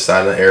I was just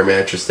on an air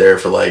mattress there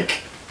for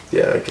like 6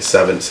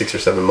 or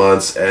 7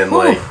 months, and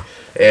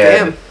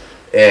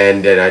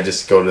and then I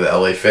just go to the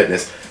LA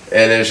Fitness,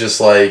 and it's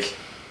just like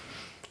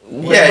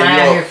what am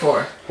I out here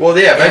for? Well,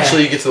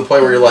 eventually you get to the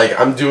point where you're like,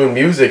 I'm doing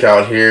music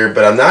out here,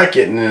 but I'm not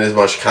getting in as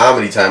much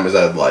comedy time as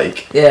I'd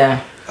like.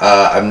 Yeah.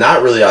 I'm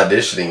not really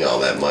auditioning all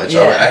that much.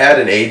 Yeah. I had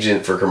an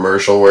agent for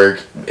commercial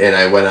work, and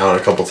I went out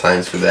a couple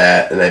times for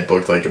that, and I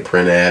booked like a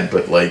print ad,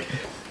 but like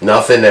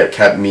nothing that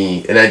kept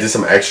me. And I did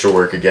some extra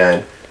work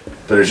again,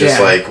 but it's just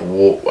like,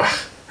 well,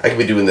 I could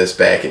be doing this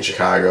back in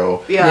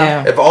Chicago.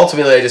 Yeah. But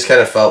ultimately, I just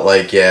kind of felt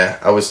like,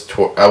 I was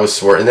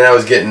sore, and then I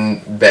was getting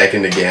back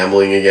into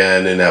gambling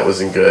again, and that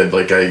wasn't good.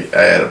 Like I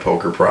had a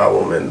poker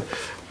problem, and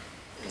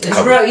it's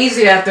real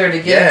easy out there to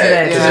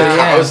get into that.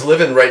 I was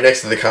living right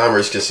next to the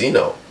Commerce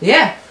Casino.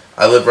 Yeah.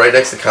 I lived right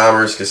next to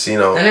Commerce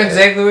Casino. I know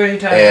exactly what you're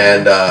talking about.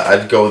 And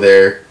I'd go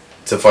there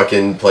to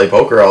fucking play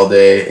poker all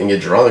day and get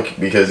drunk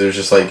because there's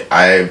just like,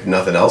 I have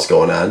nothing else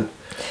going on.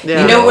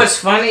 Yeah. You know what's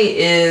funny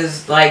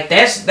is like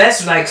that's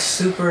like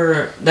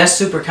super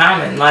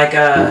common. Like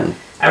I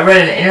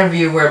read an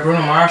interview where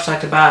Bruno Mars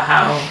talked about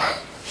how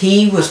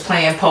he was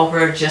playing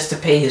poker just to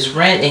pay his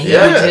rent, and he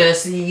would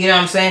just, you know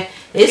what I'm saying?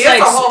 It's he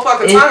has a whole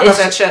fucking song about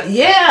that shit.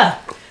 Yeah.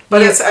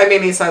 But he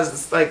says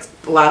it's like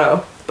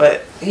lotto.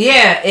 But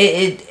yeah,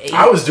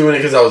 I was doing it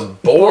because I was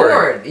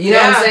bored. You know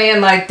what I'm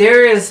saying? Like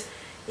there is,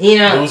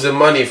 losing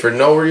money for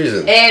no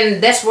reason.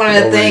 And that's one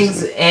of the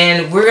things.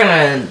 And we're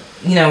gonna,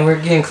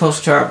 we're getting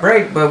close to our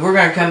break, but we're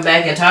gonna come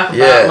back and talk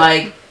about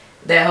like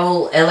that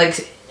whole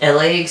LA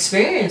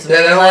experience.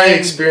 That LA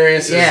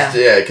experience is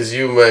because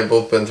you and I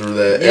both been through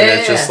that, and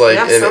it's just like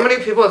so many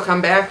people have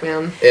come back,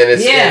 man. And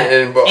it's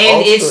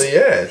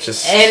it's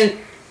just and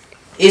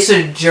it's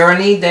a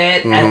journey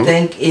that I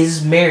think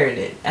is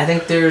merited. I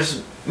think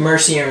there's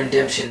mercy and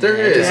redemption. There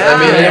is. I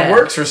mean, it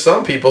works for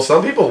some people.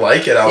 Some people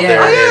like it out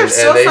there, and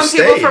they some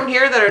stay. People from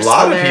here that are a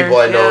lot of people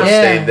I know have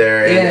stayed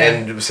there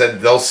and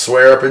said they'll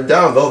swear up and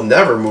down they'll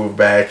never move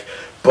back.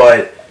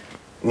 But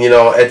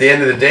at the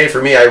end of the day, for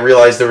me, I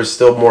realized there was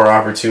still more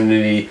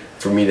opportunity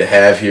for me to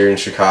have here in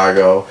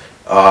Chicago.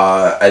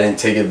 I didn't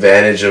take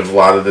advantage of a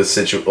lot of the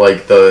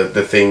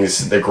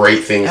the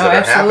great things that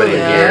are happening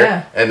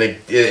here, and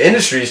the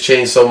industry's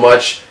changed so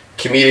much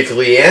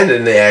comedically and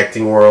in the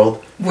acting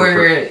world.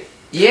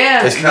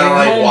 It's kind of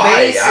like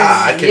why?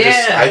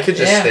 I could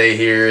just stay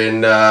here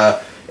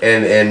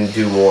and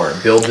do more,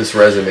 build this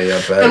resume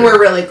up better. And we're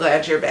really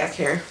glad you're back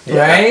here,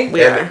 right?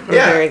 We're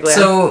very glad.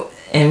 So.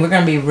 And we're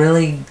going to be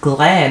really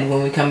glad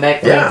when we come back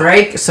from the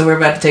break. So we're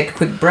about to take a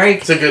quick break.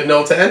 It's a good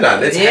note to end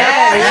on. It's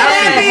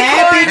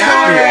happy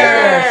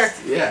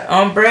corner.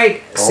 On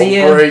break. See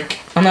you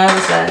on the other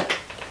side.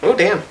 Oh,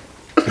 damn.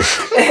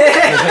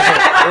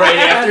 Right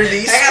after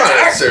these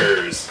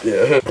sponsors.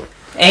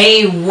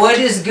 Hey, what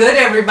is good,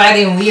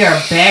 everybody? And we are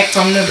back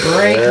from the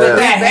break with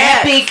the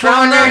happy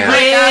corner.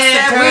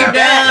 Turned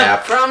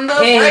up from the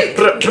break.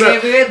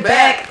 We're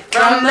back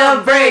from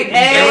the break.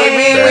 Hey,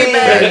 we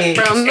back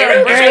from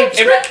the break.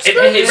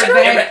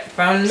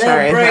 From the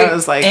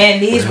break.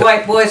 And these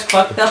white boys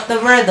fucked up the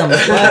rhythm.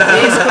 But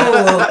it's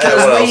cool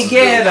because we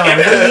get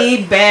them.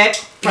 We back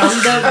from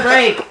the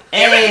break.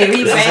 Hey,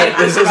 we back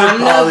from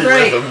the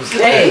break.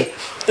 Hey.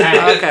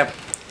 Okay.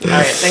 All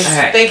right, thanks.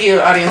 Thank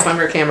you, audience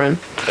member Cameron.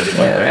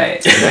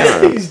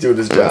 He's doing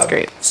his job. That's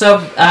great. So,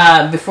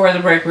 before the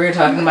break, we were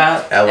talking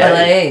about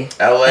LA,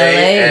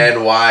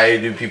 and why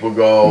do people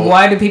go?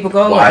 Why do people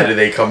go? Why do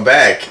they come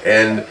back?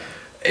 And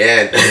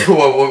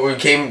what we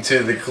came to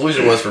the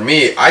conclusion was, for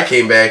me, I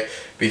came back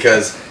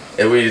because,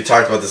 and we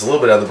talked about this a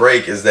little bit on the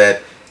break, is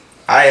that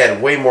I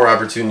had way more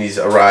opportunities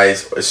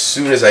arise as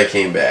soon as I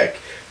came back.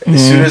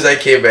 As soon as I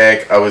came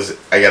back,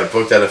 I got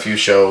booked on a few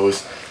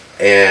shows,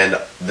 and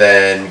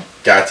then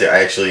got to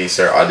actually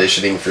start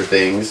auditioning for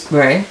things.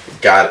 Right.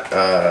 Got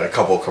a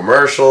couple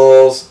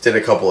commercials, did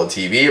a couple of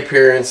TV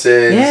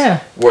appearances.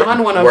 Yeah.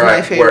 On one of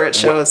my favorite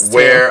shows, too.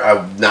 Where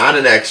I'm not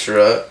an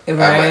extra. I'm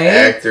an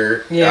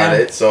actor on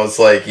it. So it's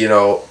like,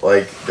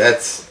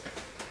 that's...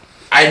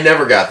 I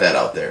never got that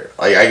out there.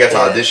 Like, I got to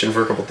audition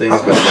for a couple things,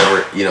 but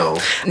never,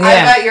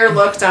 I bet your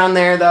look down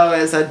there, though,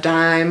 is a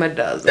dime a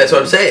dozen. That's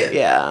what I'm saying.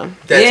 Yeah.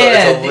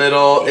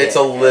 It's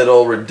a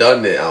little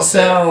redundant out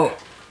there. So,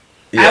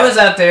 I was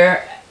out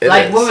there.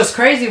 What was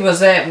crazy was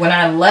that when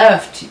I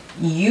left,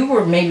 you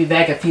were maybe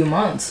back a few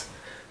months.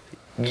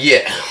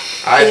 Yeah.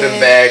 I've been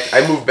back.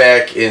 I moved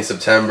back in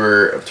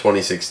September of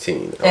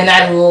 2016. And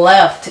I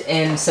left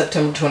in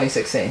September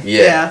 2016.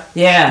 Yeah.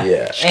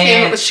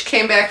 She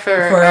came back for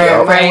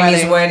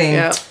Amy's wedding.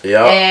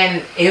 Yeah.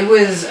 And it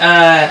was,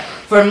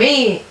 for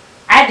me,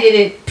 I did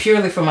it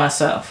purely for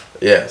myself.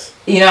 Yes.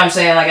 You know what I'm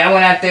saying? Like, I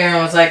went out there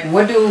and was like,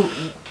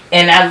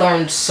 and I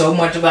learned so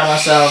much about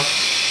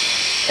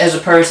myself as a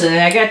person.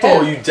 And I got to...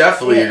 Oh, you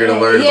definitely are going to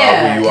learn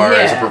about who you are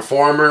as a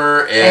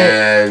performer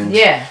and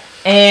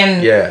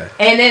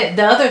And then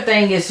the other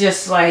thing is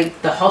just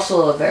like the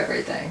hustle of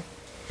everything.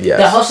 Yes.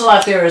 The hustle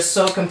out there is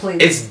so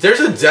completely... There's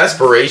a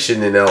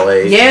desperation in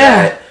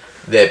LA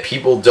that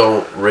people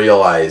don't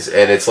realize.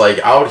 And it's like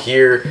out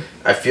here,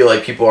 I feel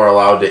like people are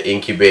allowed to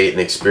incubate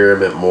and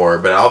experiment more.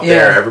 But out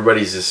there,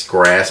 everybody's just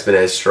grasping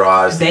at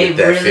straws to get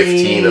that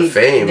 15 of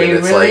fame. They and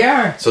it's really like,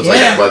 are. So it's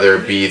like whether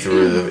it be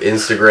through the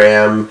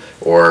Instagram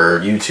or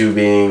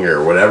YouTubing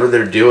or whatever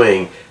they're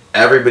doing,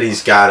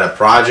 everybody's got a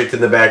project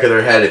in the back of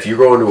their head. If you're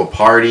going to a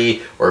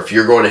party or if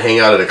you're going to hang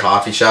out at a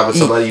coffee shop with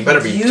somebody, you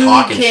better be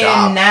talking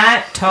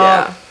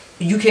shop.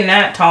 You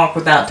cannot talk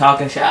without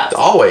talking shop.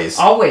 Always.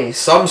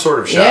 Some sort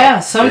of shop. Yeah,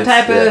 some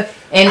type of...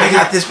 And I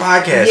got this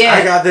podcast.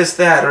 I got this,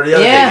 that, or the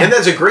other thing. And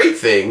that's a great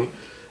thing.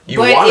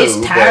 But it's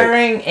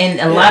tiring, and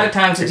a lot of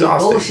times it's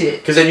bullshit.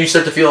 Because then you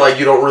start to feel like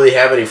you don't really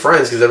have any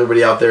friends because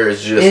everybody out there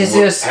is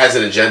just has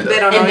an agenda. They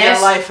don't know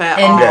your life at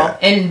all.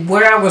 And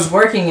where I was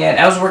working at,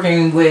 I was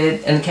working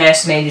with a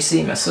casting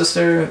agency. My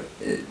sister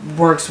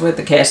works with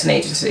the casting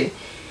agency.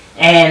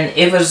 And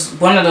it was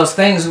one of those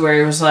things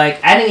where it was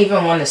like, I didn't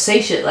even want to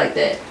say shit like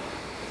that.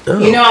 Oh.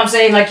 You know what I'm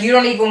saying? Like, you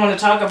don't even want to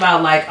talk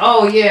about, like,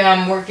 oh, yeah,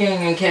 I'm working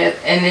and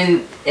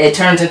then it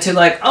turns into,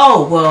 like,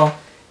 oh, well...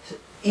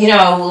 You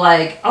know,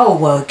 like, oh,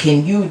 well,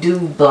 can you do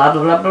blah,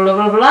 blah, blah, blah,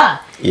 blah, blah.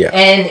 Yeah.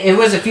 And it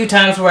was a few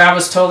times where I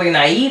was totally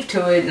naive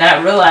to it,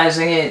 not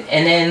realizing it.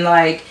 And then,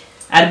 like,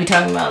 I'd be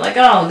talking about, like,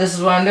 oh, this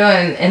is what I'm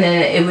doing. And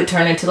then it would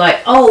turn into, like,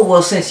 oh,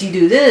 well, since you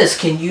do this,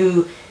 can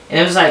you... And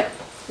it was like,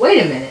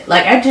 wait a minute.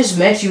 Like, I just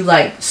met you,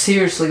 like,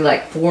 seriously,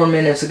 like, 4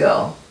 minutes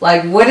ago.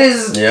 Like, what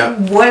is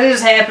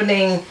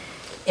happening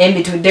in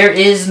between? There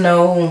is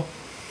no...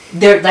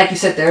 Like you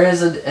said, there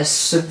is a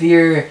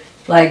severe...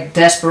 Like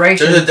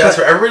desperation. There's a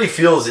desperate. Everybody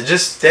feels it.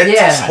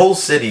 This whole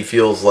city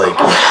feels like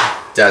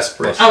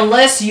desperate.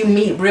 Unless you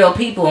meet real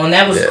people, and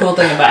that was the cool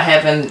thing about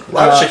having a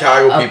lot of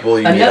Chicago people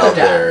you meet out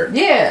there.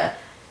 Yeah,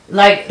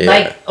 like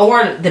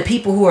or the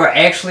people who are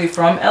actually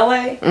from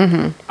LA.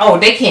 Mm-hmm. Oh,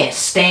 they can't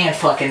stand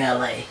fucking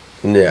LA.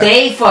 Yeah.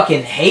 They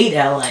fucking hate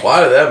LA. A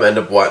lot of them end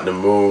up wanting to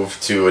move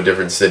to a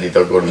different city.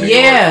 They'll go to New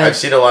York. I've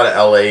seen a lot of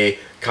LA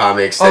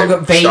comics that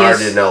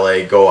started in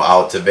LA go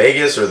out to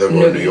Vegas or they'll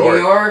go to New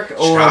York or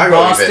Chicago,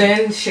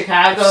 Boston,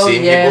 Chicago.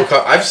 Seen people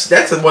come.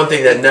 That's the one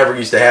thing that never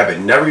used to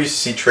happen. Never used to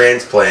see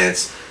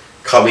transplants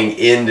coming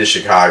into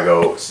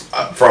Chicago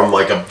from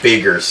like a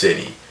bigger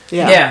city.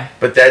 Yeah.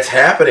 But that's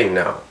happening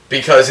now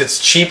because it's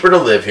cheaper to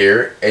live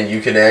here and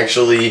you can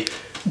actually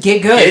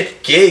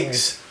get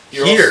gigs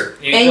here.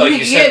 Like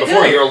you said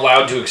before, you're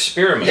allowed to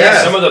experiment.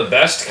 Yeah. Some of the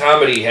best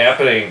comedy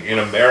happening in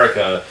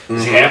America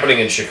is happening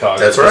in Chicago.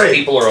 That's because right.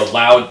 People are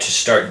allowed to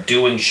start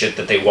doing shit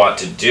that they want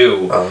to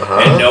do,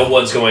 and no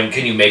one's going,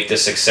 can you make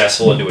this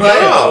successful into a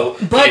show?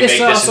 Can you make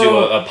this into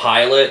a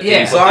pilot? Yeah.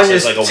 As long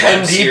as like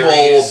 10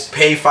 people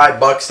pay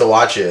 $5 to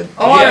watch it,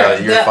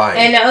 you're fine.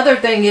 And the other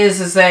thing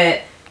is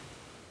that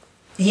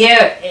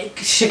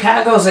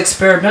Chicago's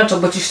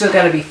experimental, but you still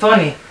got to be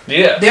funny.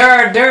 Yeah.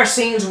 There are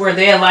scenes where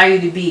they allow you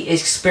to be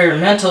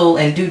experimental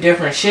and do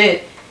different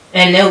shit,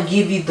 and they'll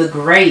give you the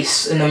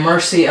grace and the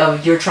mercy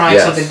of you're trying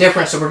something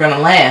different, so we're gonna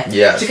laugh.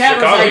 Yes.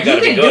 Chicago's like,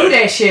 you can do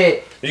that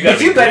shit, but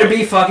you better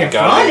be fucking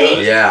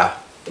funny. Yeah.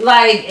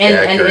 Like,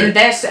 and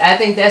that's, I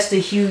think that's the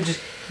huge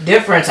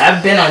difference.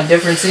 I've been on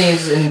different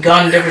scenes and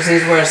gone to different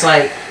scenes where it's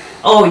like,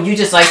 oh, you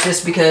just like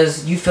this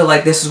because you feel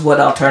like this is what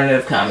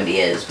alternative comedy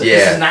is. But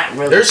this is not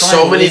really There's funny.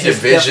 so many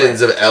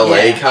divisions of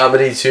LA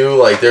comedy too.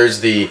 Like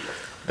there's the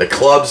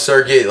club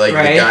circuit, like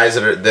the guys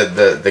that are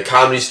the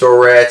comedy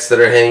store rats that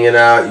are hanging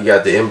out. You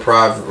got the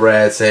improv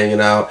rats hanging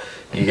out.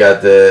 You got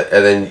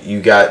and then you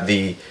got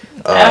the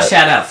I'll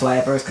shout out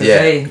Flappers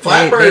because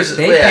Flappers.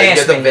 They you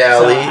get the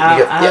Valley.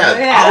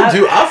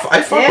 So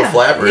I fuck with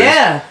Flappers.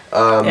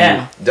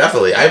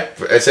 Definitely.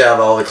 I'd say out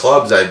of all the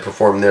clubs, I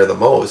performed there the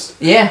most.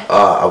 Yeah.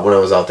 When I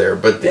was out there,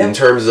 but in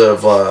terms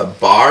of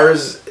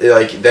bars,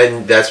 like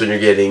then that's when you're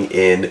getting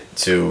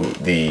into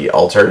the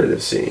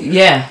alternative scene.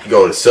 Yeah. You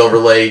go to Silver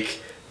Lake.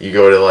 You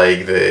go to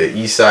like the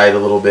east side a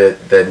little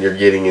bit. Then you're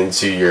getting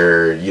into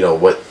your,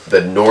 what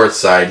the north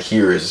side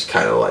here is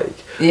kind of like.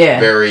 Yeah.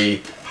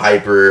 Very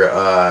hyper,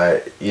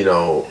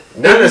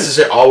 not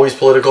necessarily always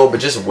political, but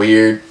just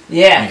weird.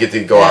 Yeah. You get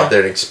to go out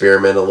there and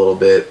experiment a little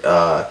bit,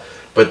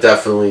 but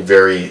definitely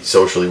very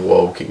socially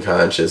woke and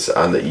conscious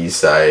on the east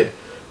side.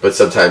 But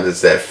sometimes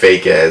it's that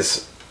fake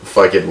ass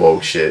fucking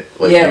woke shit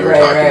like we were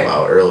talking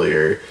about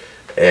earlier.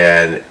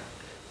 And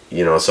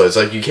You know, so it's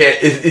like you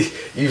can't.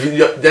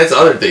 That's the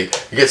other thing.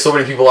 You get so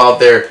many people out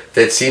there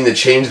that seem to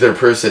change their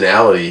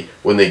personality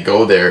when they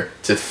go there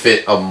to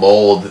fit a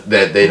mold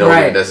that they don't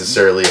even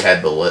necessarily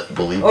had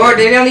believe. Or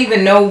they don't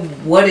even know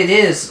what it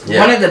is. Yeah.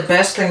 One of the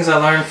best things I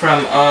learned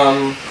from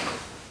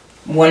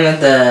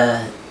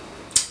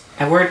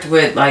I worked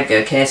with like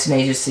a casting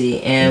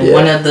agency, and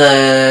one of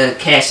the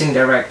casting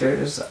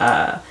directors.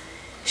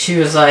 She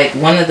was like,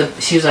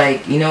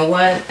 you know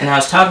what? And I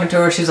was talking to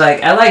her. She's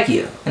like, I like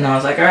you. And I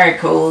was like, all right,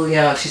 cool. You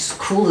know, she's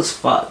cool as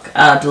fuck.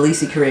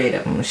 Delisi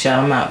Creative. I'm going to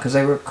shout them out because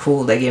they were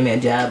cool. They gave me a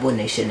job when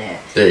they shouldn't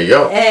have. There you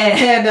go.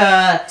 And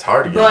it's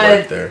hard to get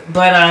work there.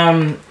 But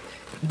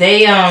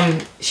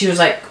she was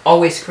like,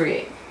 always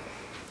create.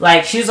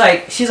 Like, she's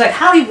like,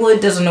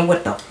 Hollywood doesn't know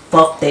what the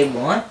fuck they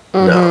want.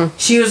 No.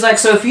 She was like,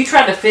 so if you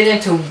try to fit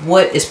into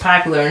what is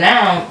popular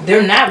now,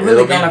 they're not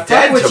really going to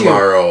fuck with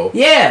tomorrow. You.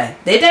 Yeah,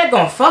 they're not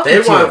going to fuck with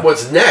you. They want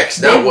what's next,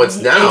 not what's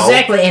now.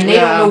 Exactly, and they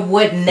don't know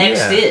what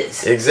next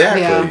is.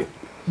 Exactly. Yeah.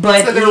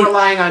 But so they're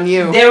relying on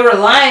you. They're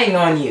relying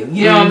on you.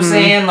 You know what I'm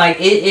saying? Like,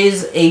 it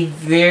is a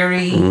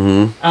very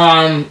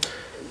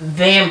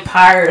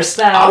vampire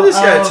style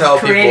of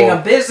creating a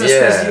business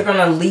because you're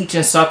gonna leech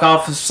and suck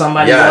off of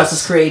somebody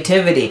else's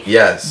creativity.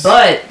 Yes.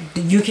 But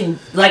you can,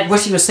 like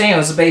what she was saying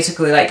was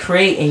basically like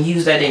create and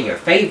use that in your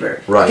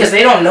favor. Right. Because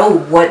they don't know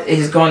what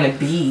is going to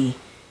be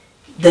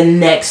the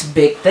next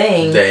big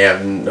thing. They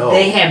have no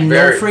freaking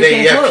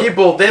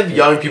clue. They have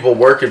young people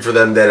working for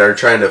them that are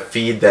trying to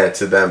feed that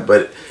to them,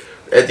 but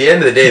at the end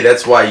of the day,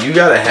 that's why you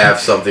gotta have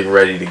something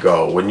ready to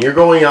go. When you're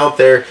going out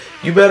there,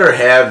 you better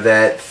have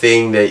that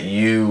thing that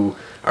you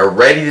are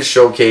ready to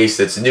showcase,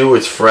 that's new,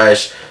 it's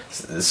fresh.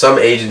 Some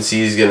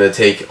agency is going to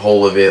take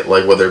hold of it,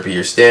 like whether it be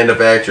your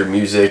stand-up act, your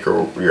music,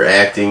 or your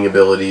acting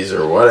abilities,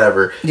 or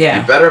whatever. Yeah.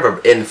 You better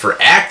have and for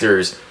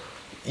actors,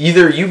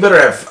 either you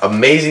better have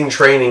amazing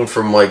training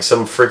from like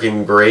some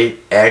freaking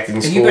great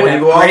acting school when you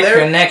go out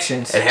there,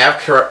 connections, and have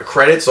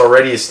credits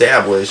already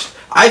established.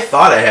 I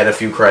thought I had a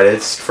few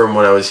credits from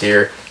when I was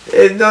here.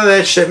 None of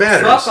that shit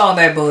matters. Fuck all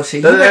that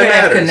bullshit. You better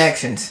have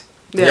connections.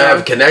 You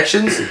have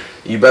connections.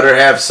 You better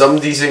have some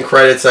decent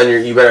credits on your.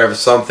 You better have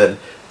something,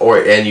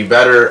 and you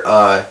better.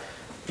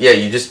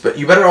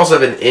 You better also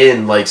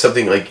have like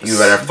something like you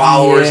better have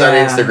followers on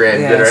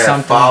Instagram. You better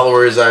have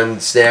followers on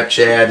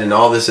Snapchat and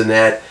all this and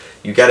that.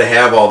 You got to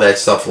have all that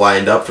stuff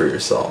lined up for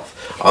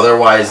yourself.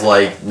 Otherwise,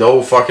 like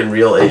no fucking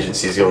real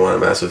agency is gonna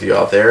want to mess with you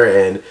out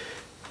there, and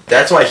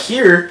that's why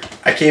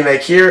I came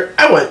back here.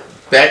 I went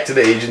back to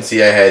the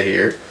agency I had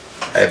here.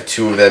 I have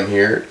 2 of them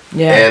here.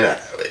 Yeah. And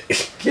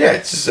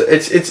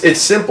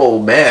it's simple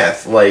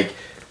math, like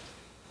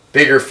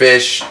bigger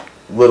fish,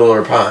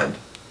 littler pond.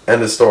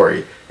 End of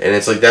story. And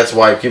it's like that's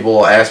why people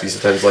will ask me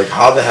sometimes, like,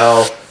 how the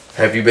hell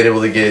have you been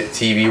able to get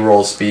TV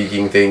roles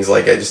speaking things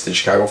like I just did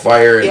Chicago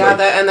Fire? And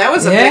that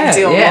was a big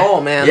deal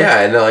role, man.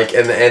 Yeah, and like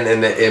and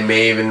it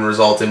may even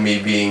result in me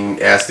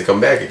being asked to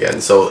come back again.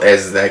 So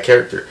as that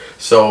character.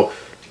 So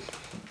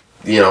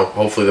you know,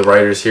 hopefully the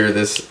writers hear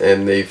this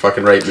and they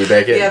fucking write me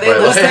back in. Yeah,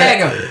 we'll tag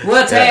them.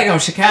 We'll tag them.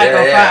 Chicago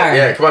Fire.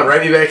 Yeah, come on, write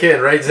me back in.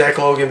 Write Zach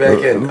Logan back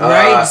in.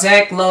 Write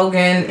Zach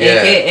Logan,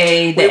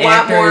 a.k.a. the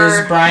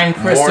actors Bryan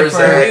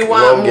Christopher. We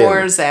want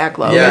more Zach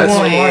Logan. Yes. We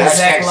want more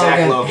Zach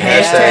Logan.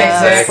 Hashtag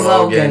Zach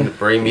Logan.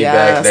 Bring me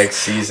back next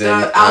season.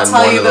 I'll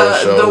tell you,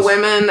 the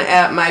women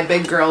at my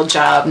big girl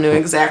job knew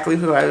exactly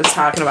who I was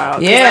talking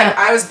about. Yeah.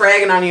 I was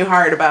bragging on you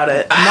hard about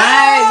it.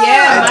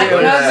 My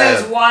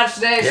cousins watched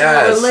that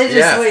show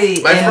religiously.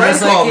 My friend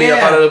called me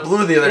up out of the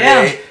blue the other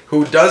day,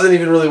 who doesn't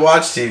even really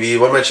watch TV.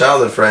 One of my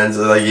childhood friends,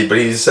 but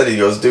he said, he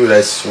goes, dude,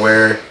 I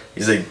swear.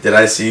 He's like, did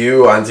I see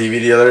you on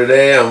TV the other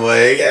day? I'm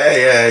like,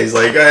 yeah. He's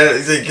like,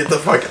 get the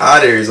fuck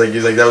out of here. He's like,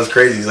 that was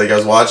crazy. He's like, I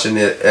was watching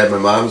it at my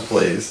mom's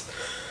place.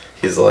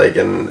 He's like,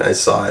 and I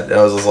saw it. And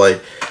I was just like,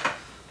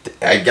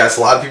 I guess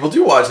a lot of people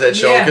do watch that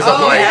show because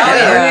I'm like,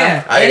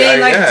 it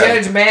ain't like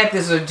Judge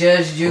Mathis or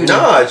Judge Judy.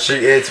 No,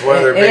 it's one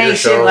of their bigger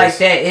shows. It ain't shit like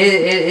that.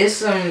 It's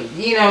some,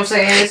 you know what I'm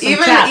saying? It's some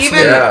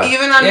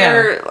even on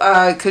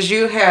your, because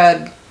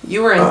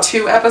you were in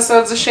 2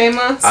 episodes of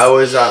Shameless. I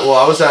was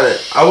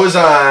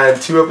on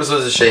 2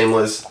 episodes of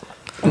Shameless.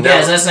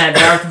 Yes, that's not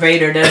Darth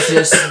Vader. That's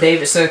just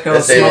David Sicko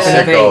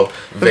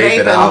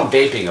vaping out.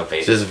 Vaping a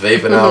vape. Just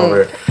vaping out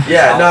over it.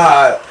 Yeah,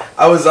 no,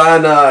 I was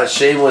on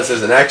Shameless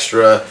as an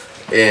extra.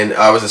 And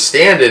I was a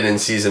stand-in in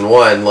season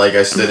 1. Like,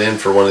 I stood in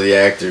for one of the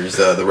actors,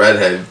 the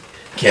redhead,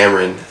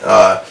 Cameron.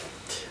 I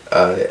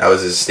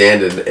was his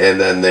stand-in,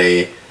 and then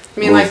they... You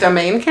mean like the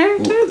main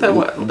character?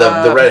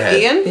 The redhead.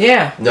 Ian?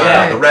 Yeah. No,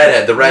 the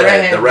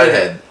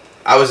redhead.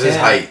 I was his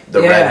height, the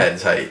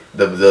redhead's height.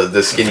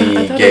 The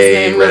skinny,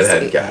 gay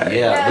redhead guy.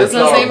 Yeah. That's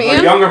his name, Ian?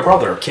 The younger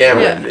brother.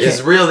 Cameron.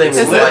 His real name is...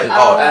 in real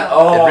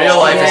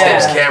life, his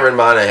name's Cameron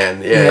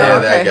Monahan. Yeah,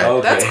 that guy.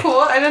 Okay. That's cool.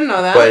 I didn't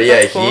know that. But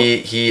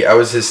yeah, I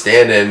was his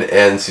stand-in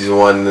in season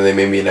 1, and then they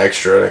made me an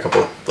extra in a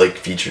couple like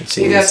featured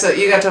scenes.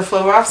 You got to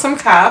flip off some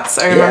cops.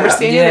 I remember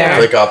seeing you there.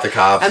 Flick off the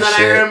cops. And then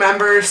shit. I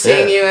remember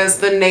seeing you as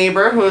the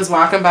neighbor who was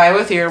walking by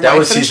with your that wife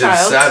was and season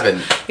child.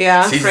 7.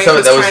 Yeah, season Frank 7.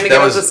 was trying to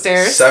get up the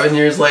stairs. 7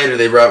 years later,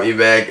 they brought me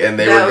back, and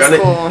they were gonna.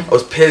 Cool. I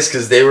was pissed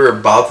because they were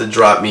about to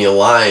drop me a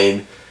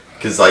line,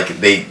 because like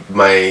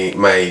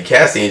my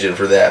casting agent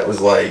for that was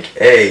like,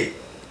 hey.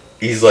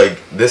 He's like,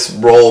 this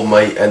role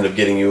might end up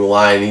getting you a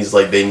line. He's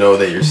like, they know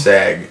that you're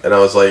SAG. And I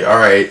was like, all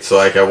right. So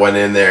like I went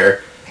in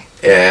there,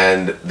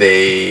 and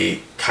they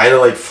kind of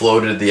like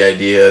floated the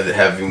idea of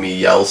having me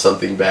yell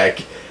something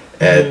back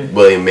at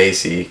William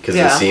Macy, because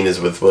the scene is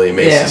with William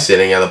Macy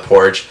sitting on the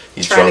porch.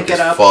 He's drunk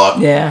as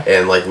fuck. Yeah.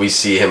 And like we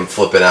see him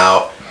flipping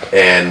out,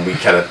 and we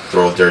kind of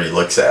throw dirty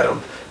looks at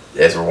him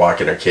as we're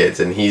walking our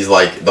kids. And he's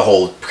like, the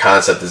whole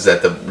concept is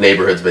that the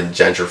neighborhood's been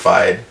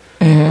gentrified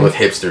with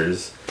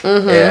hipsters.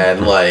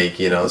 And like,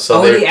 you know,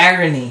 so the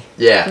irony.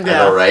 Yeah, I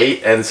know,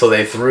 right? And so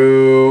they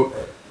threw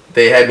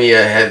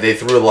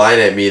a line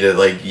at me to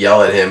like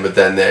yell at him, but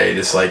then they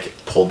just like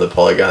pulled the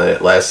plug on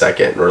it last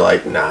second and were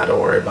like, nah, don't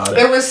worry about it.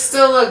 It was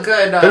still a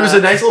good it was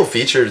a nice little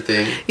feature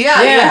thing.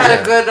 Yeah, you had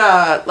a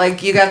good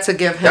like you got to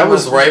give him that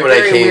was right when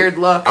I came, weird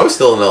look. I was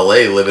still in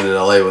LA, living in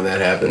LA when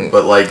that happened.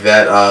 But like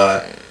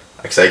that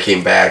because I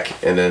came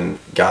back and then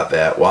got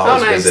that while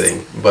I was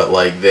visiting. But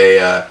like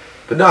they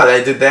but no,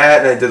 I did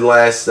that, and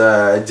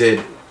I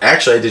did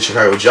I did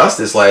Chicago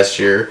Justice last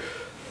year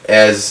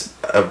as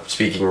a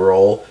speaking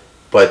role,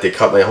 but they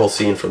cut my whole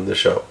scene from the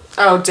show.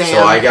 Oh damn!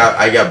 So I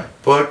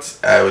got booked.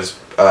 I was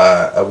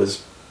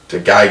the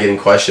guy getting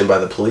questioned by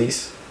the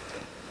police,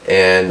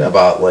 and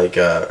about like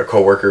a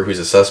coworker who's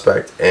a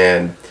suspect,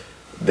 and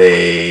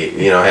they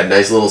had a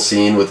nice little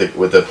scene with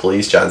the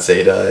police, John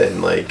Seda,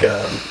 and like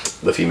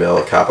the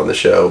female cop on the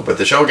show. But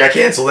the show got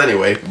canceled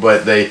anyway.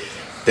 But they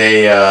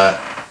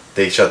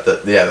shut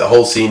the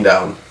whole scene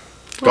down.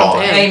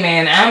 Gone. Hey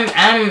man,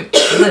 I'm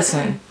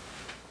listen.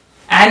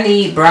 I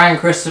need Bryan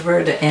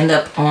Christopher to end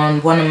up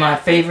on one of my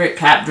favorite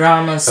cop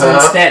dramas,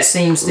 since that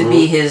seems to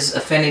be his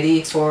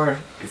affinity for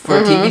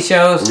TV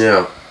shows.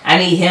 Yeah. I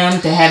need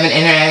him to have an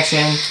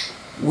interaction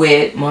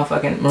with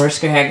motherfucking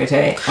Mariska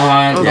Hargitay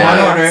on Law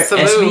and Order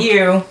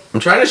SVU.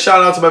 I'm trying to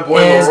shout out to my boy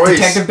Leroy,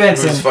 Detective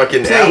Benson, who's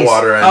fucking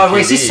Atwater on TV.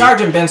 Wait, she's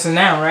Sergeant Benson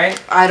now,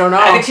 right? I don't know.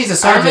 I think she's a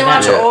sergeant now. I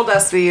only watch old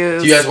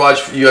SVUs. Do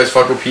you guys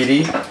fuck with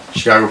PD?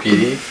 Chicago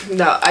PD?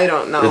 No, I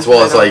don't know. It's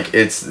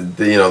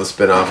the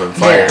spin-off of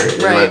Fire.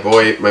 Yeah,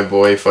 right. My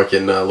boy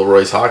fucking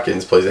Leroy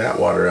Hawkins plays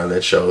Atwater on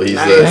that show. He's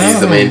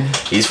the main.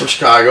 He's from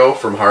Chicago,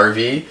 from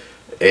Harvey.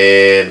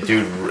 And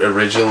dude,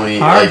 originally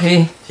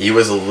he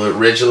was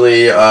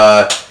originally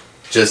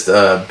just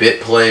a bit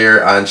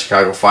player on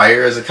Chicago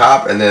Fire as a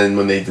cop, and then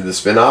when they did the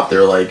spinoff, they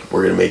were like,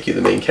 "We're gonna make you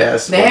the main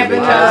cast." They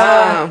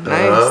happened.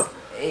 Nice.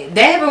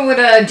 They happened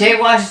with Jay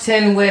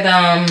Washington with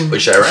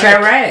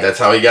Chirac. That's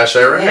how he got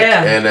Chirac.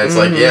 Yeah. And it's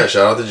like,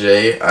 shout out to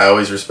Jay. I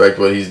always respect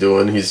what he's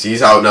doing.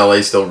 He's out in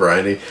LA still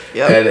grinding.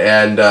 Yep.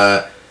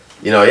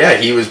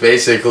 And he was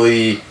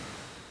basically.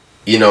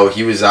 He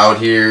was out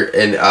here,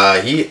 and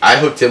I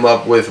hooked him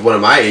up with one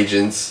of my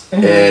agents,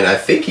 and I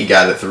think he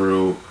got it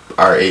through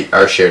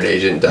our shared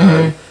agent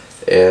Don,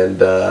 and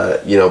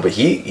but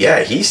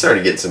he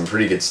started getting some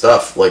pretty good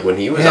stuff like when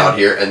he was out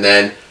here, and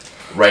then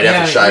right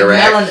after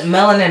Chirac,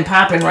 melanin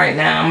popping right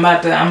now. I'm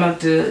about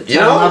to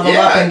level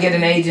up and get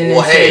an agent.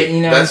 Well,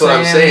 that's what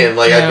I'm saying.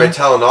 Like I've been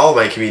telling all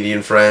my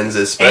comedian friends,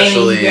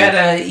 especially,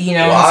 and you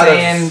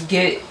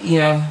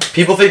gotta,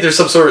 people think there's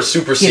some sort of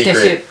super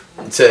secret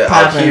to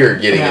out here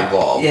getting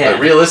involved. But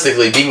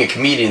realistically, being a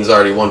comedian is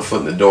already one foot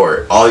in the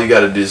door. All you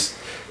got to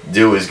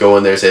do is go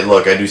in there and say,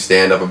 look, I do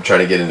stand up, I'm trying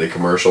to get into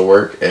commercial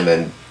work, and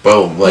then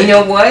boom. Like, you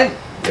know what?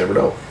 You never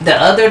know. The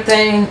other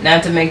thing,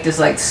 not to make this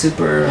like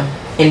super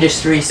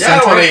industry centric. I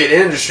don't want to make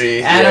it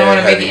industry. I don't want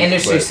to make it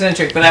industry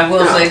centric, but I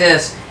will say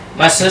this.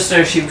 My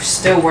sister, she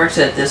still works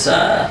at this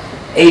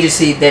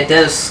agency that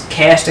does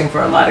casting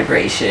for a lot of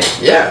great shit.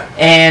 Yeah.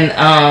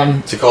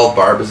 And is it called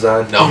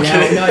Barbizon? No,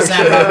 it's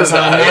not Barbizon,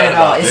 not at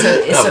all.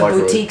 It's a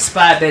boutique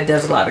spot that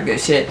does a lot of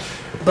good shit.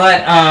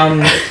 But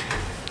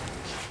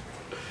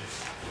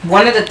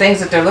one of the things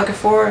that they're looking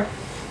for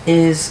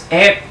is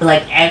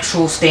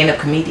actual stand-up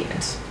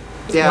comedians.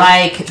 Yeah.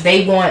 Like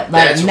they want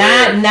finding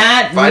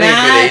a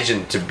good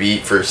agent to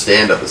beat for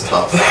stand-up is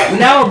tough.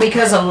 No,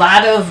 because a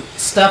lot of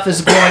stuff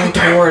is going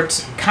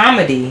towards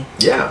comedy.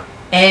 Yeah.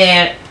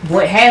 And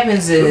what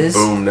happens is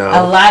a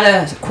lot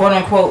of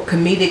quote-unquote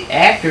comedic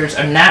actors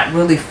are not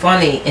really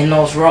funny in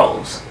those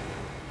roles.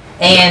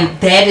 And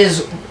that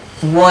is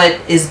what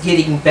is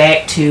getting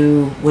back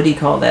to, what do you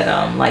call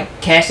that, like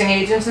casting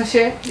agents and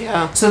shit?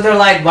 Yeah. So they're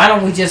like, why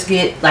don't we just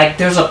get, like,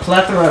 there's a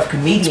plethora of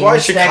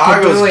comedians that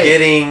can do it.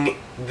 Getting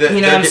the,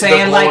 you know what I'm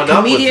saying? Like,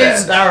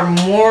 comedians are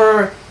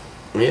more,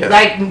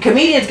 like,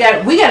 comedians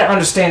we got to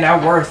understand our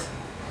worth.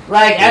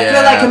 Like, I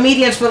feel like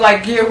comedians feel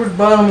like, we're the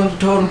bottom of the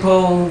totem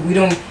pole. We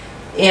don't...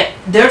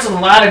 there's a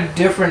lot of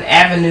different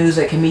avenues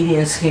that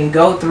comedians can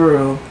go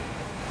through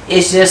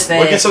It's just that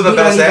look at some of the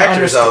best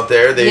actors out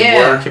there. They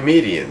were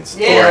comedians.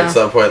 Or at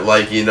some point,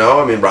 like, you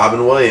know, I mean,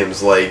 Robin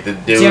Williams, like the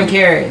dude.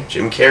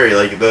 Jim Carrey,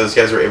 like those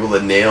guys were able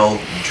to nail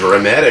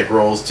dramatic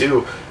roles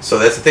too. So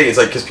that's the thing. It's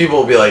like, because people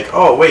will be like,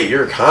 oh, wait,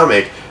 you're a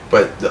comic.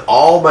 But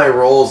all my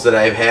roles that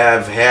I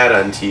have had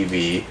on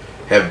TV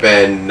have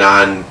been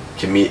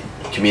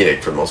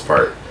non-comedic for the most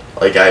part.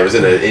 Like, I was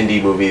in an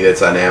indie movie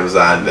that's on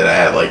Amazon that I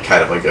had, like,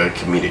 kind of like a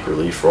comedic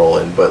relief role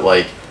in. But,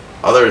 like,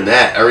 other than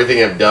that,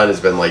 everything I've done has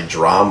been, like,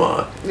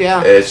 drama. Yeah.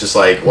 And it's just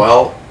like,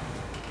 well,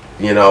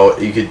 you know,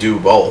 you could do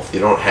both. You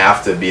don't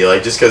have to be,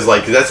 like, just because,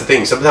 like, that's the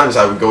thing. Sometimes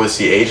I would go to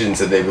see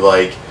agents and they'd be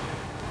like,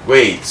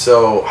 wait,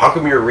 so how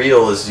come your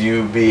reel is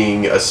you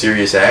being a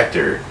serious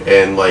actor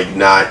and, like,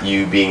 not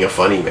you being a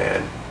funny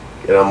man?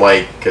 And I'm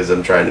like, because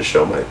I'm trying to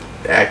show my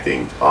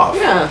acting off.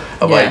 Yeah.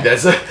 I'm like,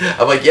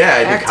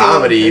 I do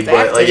comedy,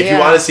 but like if you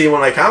want to see one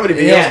of my comedy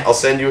videos, I'll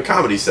send you a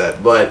comedy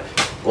set. But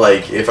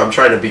like if I'm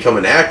trying to become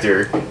an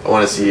actor, I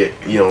want to see it,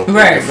 you know,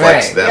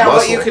 flex that muscle.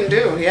 What you can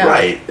do,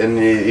 Right. And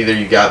either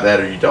you got that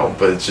or you don't.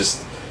 But it's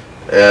just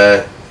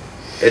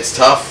it's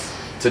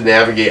tough to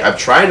navigate. I'm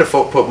trying to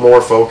put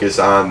more focus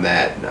on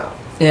that now.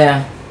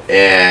 Yeah.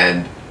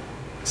 And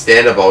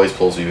stand up always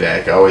pulls me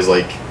back. I always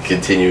like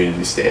continuing to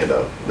do stand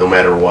up no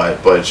matter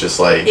what, but it's just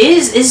like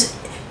is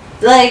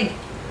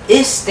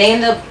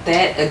stand up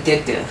that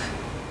addictive?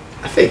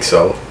 I think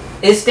so.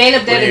 Is stand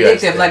up that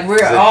addictive? Like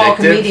we're all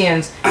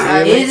comedians.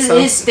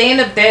 Is stand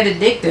up that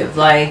addictive?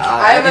 Like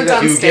I haven't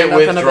done stand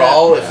up in a bit.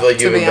 Withdrawal if like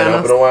you haven't been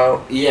up in a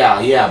while.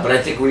 Yeah, but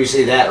I think when you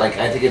say that, like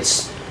I think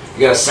it's you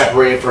gotta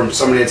separate it from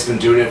somebody that's been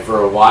doing it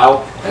for a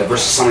while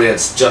versus somebody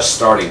that's just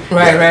starting.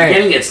 Right. At the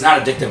beginning, it's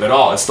not addictive at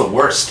all. It's the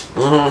worst.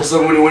 Because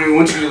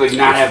once you like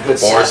not have good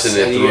sets,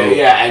 and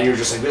you're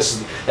just like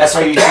that's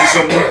why you see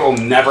some people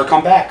never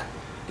come back.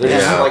 They're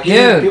just like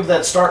people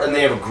that start and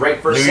they have a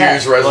great first set. New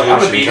Year's resolution. I'm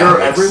gonna be here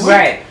every week.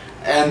 Right.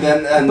 And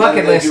then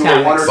they do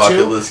one or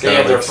two. They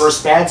have their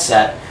first bad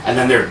set, and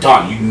then they're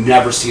done. You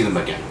never see them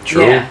again.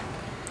 True.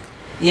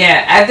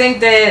 Yeah, I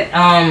think that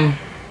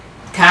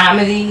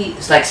comedy,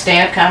 like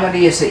stand-up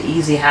comedy, is an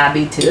easy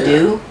hobby to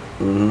do,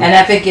 and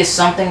I think it's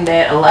something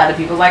that a lot of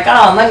people are like,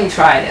 oh, let me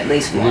try it at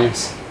least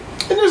once.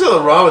 And there's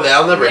nothing wrong with that.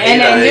 I'll never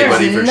hate on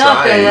anybody for trying. There's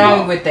nothing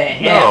wrong with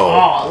that at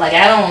all. Like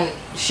I don't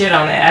shit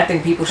on that. I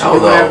think people should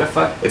do whatever the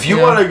fuck. If you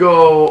want to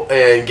go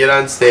and get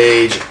on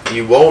stage,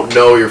 you won't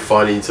know you're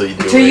funny until you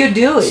do it. Until you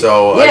do it.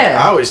 So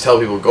I always tell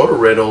people, go to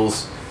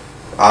Riddles.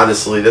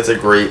 Honestly, that's a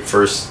great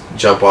first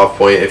jump off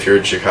point if you're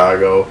in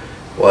Chicago.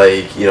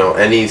 Like, you know,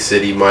 any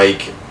city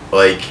mic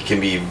like can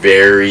be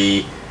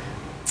very.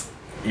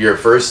 Your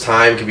first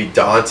time can be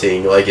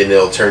daunting, like, and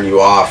it'll turn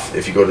you off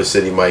if you go to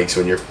city mics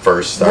when you're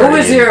first starting.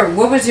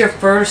 What was your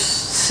first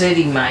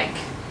city mic?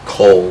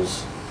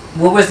 Cole's.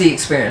 What was the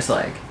experience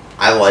like?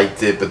 I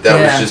liked it, but that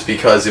was just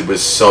because it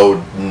was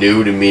so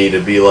new to me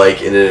to be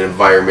like in an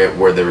environment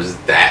where there was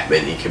that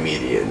many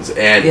comedians.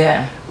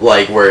 And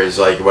like whereas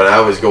like when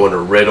I was going to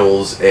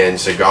Riddles and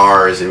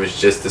Cigars, it was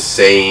just the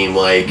same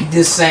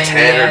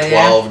 10 or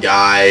 12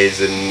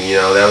 guys, and you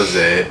know, that was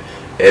it.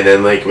 And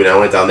then like when I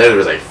went down there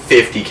was like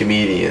 50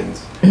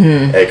 comedians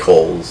at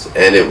Cole's,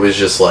 and it was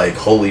just like,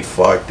 holy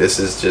fuck, this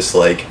is just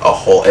like a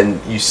whole, and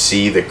you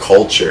see the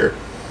culture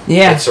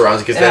that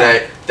surrounds it, because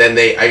then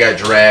I got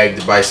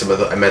dragged by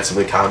I met some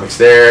of the comics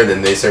there, and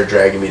then they started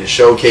dragging me to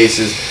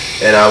showcases,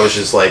 and I was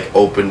just like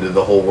open to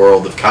the whole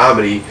world of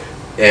comedy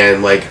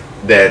and like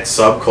that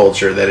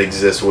subculture that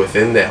exists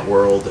within that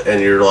world, and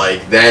you're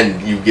like,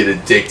 then you get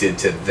addicted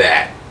to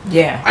that.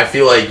 Yeah. I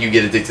feel like you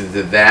get addicted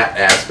to that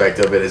aspect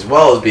of it as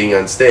well as being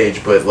on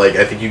stage, but like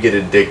I think you get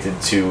addicted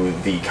to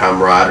the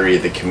camaraderie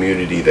of the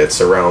community that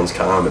surrounds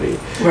comedy.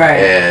 Right.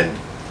 And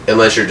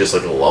unless you're just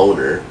like a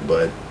loner,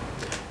 but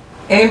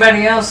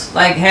anybody else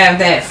like have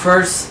that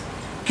first,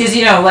 because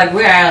you know, like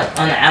we're out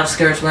on the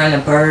outskirts, we're in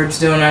the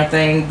burbs doing our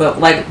thing, but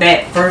like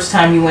that first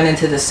time you went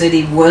into the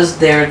city, was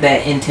there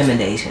that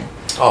intimidation?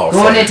 Oh,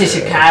 going into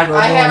Chicago,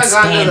 I haven't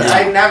gone to.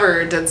 I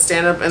never did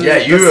stand up in the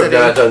city. Yeah, you have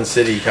not done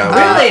city comedy.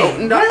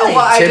 Really? No. Well,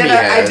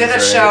 I did a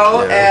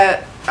show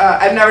at.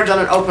 I've never done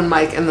an open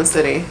mic in the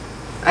city.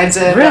 I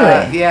did.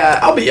 Really? Yeah.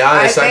 I'll be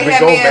honest. I've been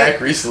going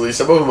back recently.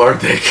 Some of them aren't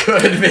that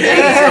good,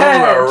 man. Some of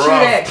them are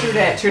rough. True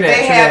that.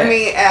 They had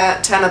me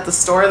at 10 at the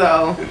store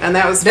though, and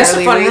that was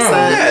fairly recent.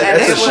 Yeah,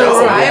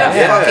 and I had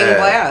a fucking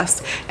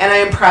blast. And I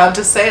am proud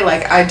to say,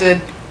 like, I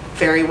did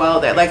very well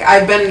there. Like,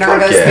 I've been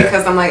nervous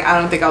because I'm like, I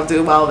don't think I'll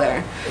do well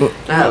there.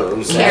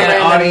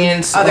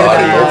 Audience, other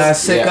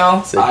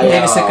Sicko,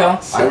 David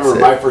Sicko. I remember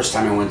my first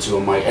time I went to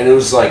a mic, and it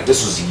was like,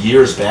 this was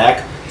years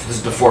back. This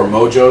is before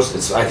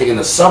Mojo's. I think in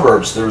the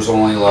suburbs there was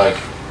only like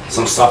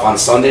some stuff on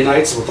Sunday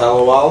nights with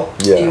LOL.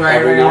 Yeah.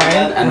 Every now and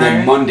then. And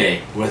then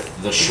Monday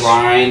with the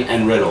Shrine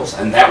and Riddles,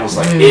 and that was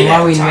like it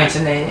at the time.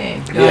 Mention that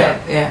name. Go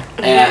ahead.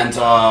 And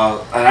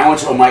I went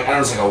to a mic. I don't know, it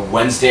was like a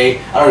Wednesday.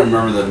 I don't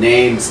remember the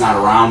name. It's not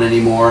around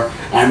anymore.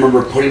 And I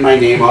remember putting my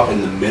name up in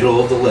the middle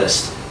of the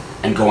list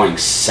and going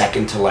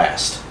second to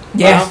last.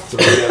 Yeah.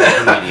 3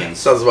 other comedians.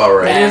 Sounds about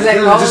right. And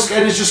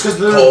It's just because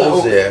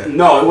Coles, yeah.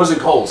 No, it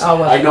wasn't Coles.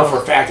 Oh, I know for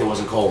a fact it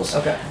wasn't Coles.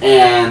 Okay.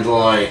 And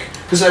like,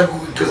 because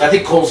I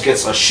think Coles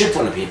gets a shit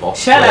ton of people.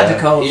 Shout out to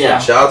Coles. Yeah.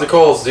 Shout out to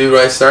Coles, dude.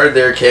 When I started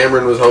there,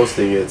 Cameron was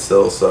hosting it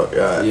still, so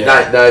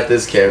not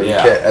this Cameron,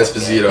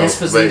 Esposito.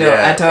 Esposito. But,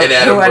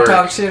 yeah. I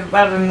talked shit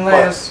about in the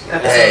last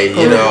episode.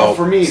 Hey,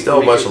 for me,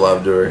 still much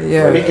love to her.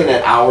 Yeah. Making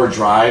that hour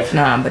drive,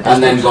 and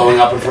then going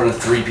up in front of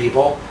 3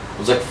 people. I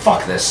was like,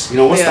 fuck this. You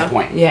know, what's the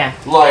point? Yeah.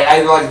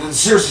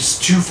 Seriously, it's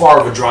too far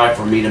of a drive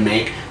for me to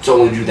make to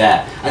only do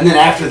that. And then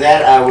after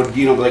that, I would,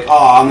 be like,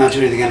 oh, I'm not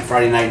doing anything on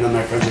Friday night, none of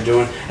my friends are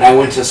doing. And I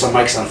went to some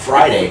mics on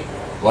Friday.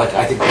 Like,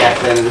 I think back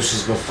then, this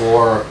was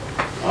before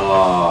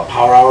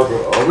Power Hour.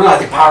 Oh, no, I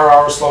think Power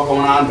Hour was still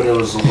going on, but it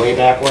was way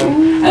back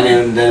when.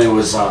 And then it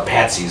was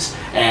Patsy's.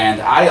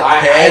 And I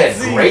had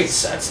great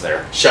sets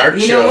there. Shark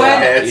you Show. Know what?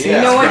 Patsy's. You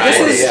know what?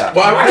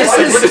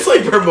 We're just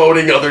like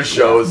promoting other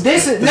shows.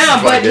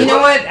 But you know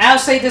what? I'll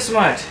say this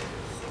much.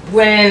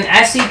 When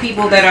I see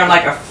people that are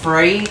like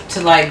afraid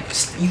to like,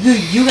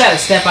 you got to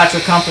step out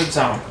your comfort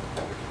zone.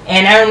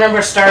 And I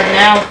remember starting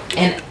out,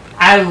 and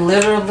I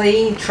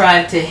literally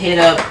tried to hit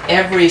up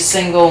every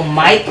single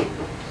mic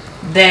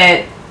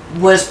that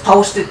was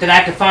posted that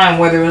I could find,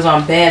 whether it was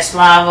on Bad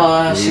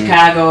Slava,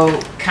 Chicago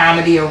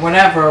Comedy, or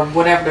whatever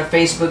the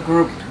Facebook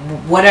group,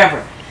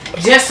 whatever.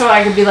 Just so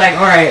I could be like,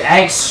 all right,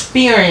 I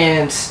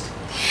experienced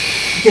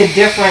the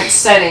different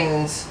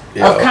settings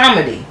of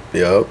comedy.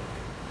 Yep.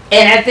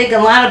 And I think a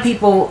lot of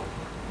people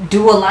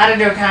do a lot of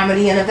their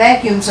comedy in a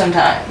vacuum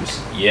sometimes.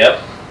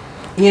 Yep.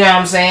 You know what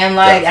I'm saying?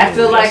 Like, I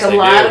feel like a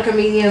lot of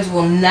comedians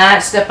will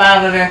not step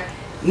out of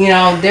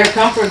their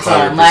comfort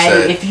zone. 100%.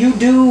 Like, if you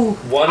do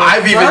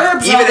I've even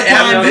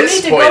at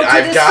this point,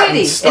 I've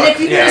gotten stuck. And if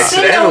you do the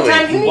city all the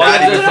time, you need to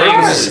go to the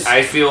things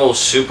I feel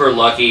super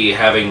lucky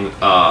having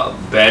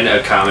been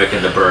a comic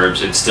in the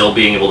burbs and still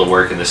being able to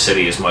work in the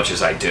city as much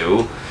as I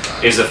do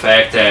is the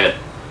fact that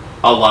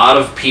a lot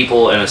of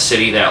people in a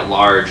city that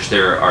large,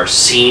 there are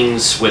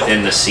scenes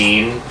within the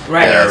scene.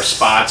 Right. There are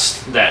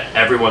spots that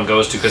everyone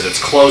goes to because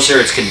it's closer,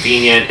 it's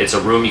convenient, it's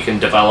a room you can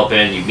develop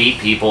in, you meet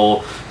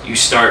people, you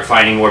start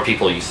finding more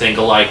people you think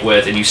alike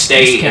with, and you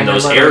stay in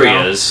those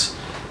areas.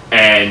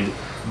 And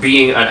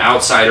being an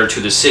outsider to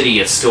the city,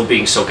 it's still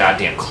being so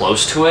goddamn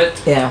close to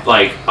it. Yeah.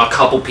 Like, a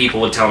couple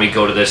people would tell me,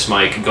 go to this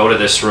mic, go to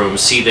this room,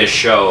 see this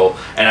show,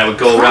 and I would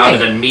go around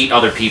and then meet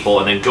other people,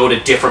 and then go to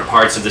different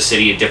parts of the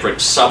city and different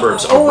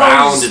suburbs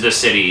around the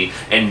city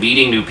and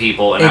meeting new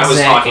people. And I was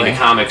talking to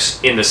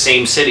comics in the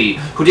same city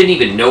who didn't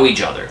even know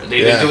each other.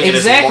 They've been doing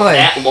it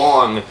that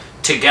long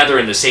together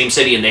in the same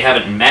city, and they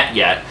haven't met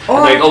yet. And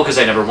they're like, oh, because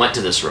I never went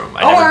to this room.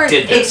 I never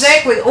did this.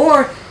 Exactly.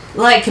 Or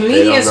like,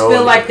 comedians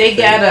feel like they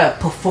gotta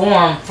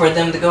perform for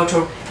them to go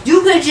to.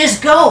 You could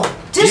just go.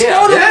 Just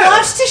go to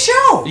watch the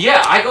show.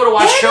 Yeah, I go to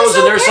watch shows,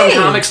 and there are some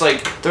comics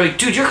they're like,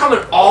 dude, you're coming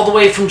all the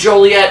way from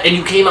Joliet, and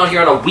you came out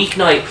here on a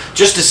weeknight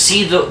just to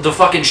see the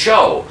fucking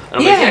show.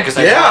 And I'm like, because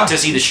I want to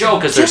see the show,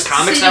 because there's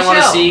comics I want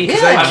to see. Yeah.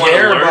 I want to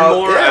learn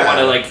more. I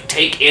want to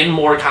take in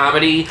more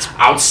comedy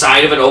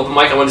outside of an open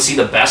mic. I want to see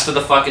the best of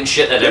the fucking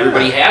shit that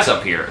everybody has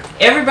up here.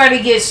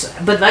 Everybody gets,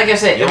 but like I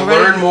said, you'll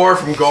learn more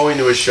from going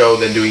to a show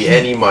than doing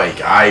any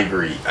mic. I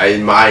agree.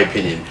 In my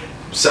opinion,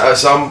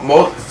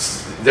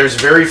 there's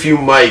very few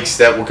mics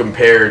that will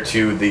compare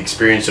to the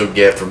experience you'll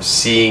get from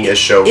seeing a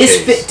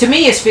showcase. To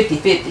me, it's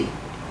 50-50.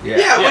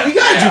 But you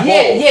gotta do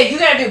both. Yeah, you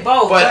gotta do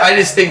both. But I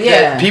just think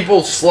that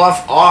people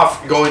slough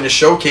off going to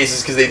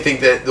showcases because they think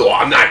that,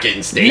 I'm not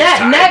getting stage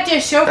time. Not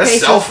just showcases.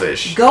 That's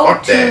selfish.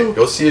 Fuck that.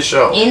 Go see a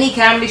show. Any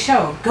comedy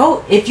show.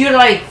 Go, if you're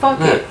like, fuck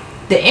it.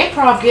 The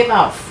Improv give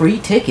out free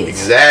tickets.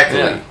 Exactly.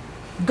 Yeah.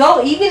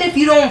 Go, even if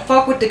you don't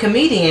fuck with the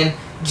comedian,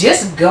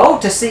 just go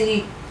to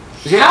see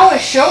how a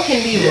show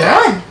can be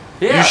run.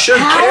 Yeah. You should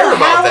care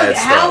about that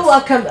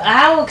stuff.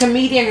 How a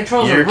comedian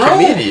controls a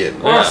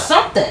room or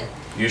something.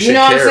 You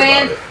know what I'm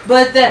saying? About it.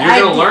 But you're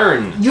gonna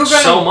learn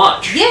so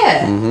much.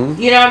 Yeah.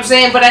 Mm-hmm. You know what I'm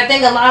saying? But I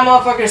think a lot of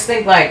motherfuckers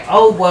think like,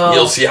 oh well.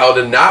 You'll see how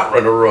to not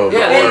run a room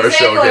or a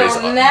showcase.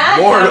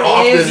 More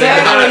often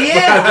than not.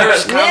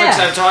 There's comics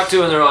I've talked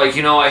to, and they're like,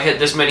 I hit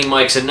this many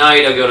mics a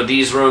night. I go to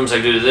these rooms.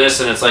 I do this,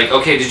 and it's like,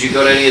 okay, did you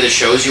go to any of the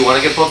shows you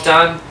want to get booked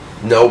on?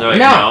 Nope. Like,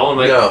 no. I'm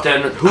like, no.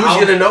 Then who's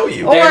gonna know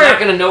you? They're not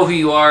gonna know who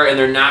you are, and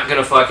they're not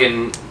gonna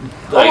fucking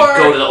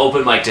go to the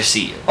open mic to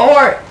see you.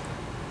 Or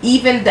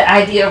even the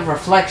idea of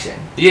reflection.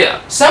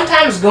 Yeah.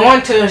 Sometimes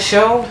going to a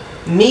show,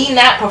 me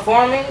not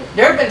performing,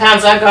 there have been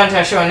times I've gone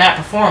to a show and not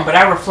performed, but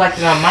I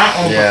reflected on my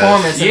own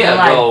performance and been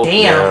like,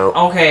 damn,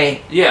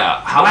 okay.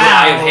 Yeah, how would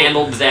I have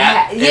handled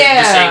that in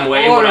the same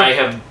way? Would I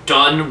have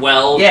done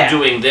well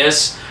doing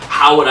this?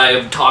 How would I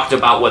have talked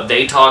about what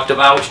they talked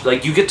about?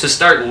 Like, you get to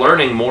start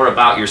learning more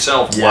about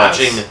yourself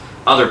watching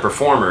other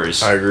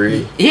performers. I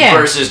agree. Yeah.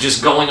 Versus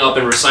just going up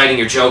and reciting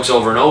your jokes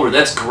over and over.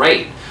 That's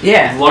great.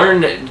 Yeah.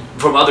 Learn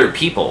from other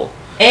people.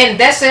 And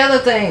that's the other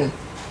thing.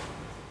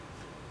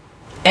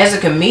 As a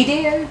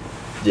comedian,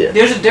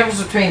 there's a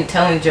difference between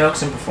telling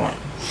jokes and performing.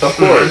 Of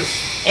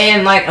course.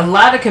 And like a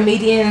lot of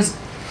comedians,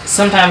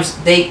 sometimes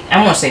I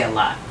won't say a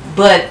lot,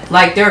 But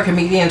like there are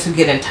comedians who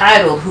get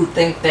entitled who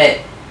think that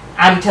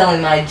I'm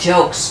telling my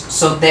jokes,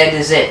 so that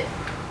is it.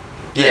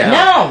 Yeah.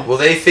 No. Well,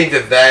 they think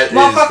that is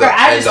motherfucker, the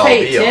I just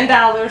paid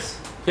 $10.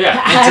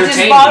 Yeah. I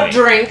just bought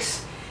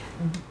drinks.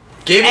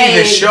 Give me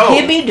the show.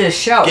 Give me the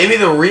show. Give me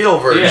the real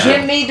version. Yeah.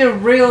 Give me the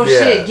real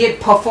shit. Get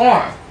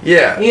perform.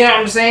 Yeah. You know what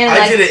I'm saying?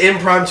 I did an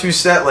impromptu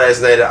set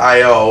last night at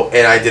I.O.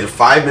 and I did a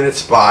 5-minute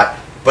spot,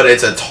 but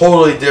it's a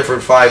totally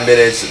different 5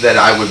 minutes than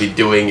I would be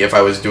doing if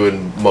I was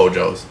doing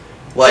Mojo's.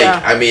 Like,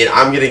 I mean,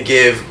 I'm going to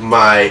give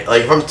my...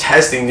 Like, if I'm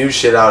testing new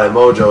shit out at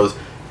Mojo's,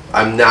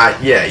 I'm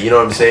not... Yeah, you know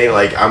what I'm saying?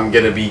 Like, I'm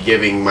going to be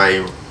giving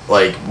my,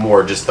 like,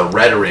 more just the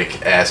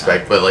rhetoric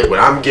aspect. But, like, when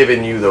I'm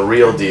giving you the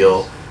real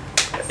deal,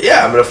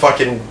 yeah, I'm going to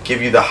fucking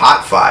give you the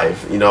hot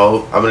 5, you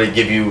know? I'm going to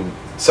give you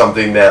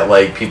something that,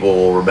 like, people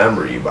will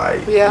remember you by.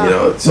 Yeah. You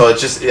know? So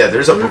it's just... Yeah,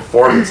 there's a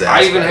performance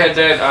aspect. I even had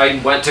that...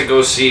 I went to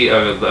go see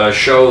a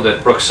show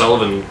that Brooks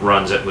Sullivan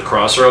runs at the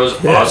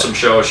Crossroads. Yeah. Awesome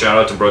show. Shout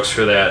out to Brooks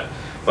for that.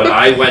 But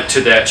I went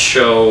to that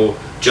show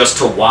just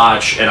to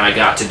watch, and I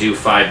got to do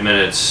 5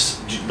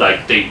 minutes.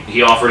 Like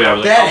he offered it, I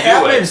was like, that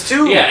happens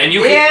too. Yeah, and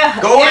you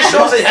can go to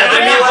shows. And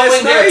I'm not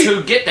going there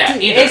to get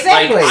that either.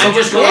 Exactly. Like, I'm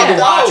just going to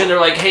watch, and they're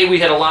like, "Hey, we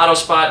had a lotto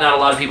spot. Not a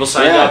lot of people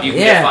signed up. You can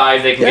get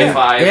 5. They can get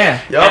 5."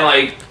 Yeah. And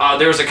like,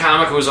 there was a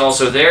comic who was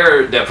also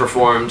there that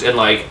performed, and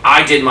like,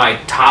 I did my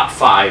top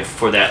 5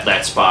 for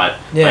that spot.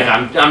 Yeah. Like,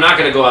 I'm not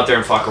going to go out there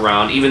and fuck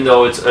around, even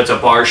though it's a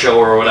bar show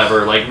or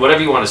whatever. Like,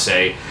 whatever you want to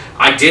say.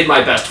 I did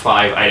my best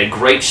 5. I had a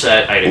great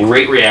set. I had a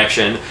great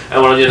reaction.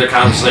 And one of the other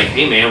comics was like,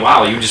 "Hey man,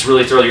 wow, you just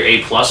really throw your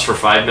A+ for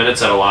 5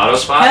 minutes at a lotto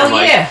spot." Hell I'm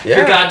like,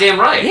 "You're goddamn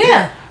right."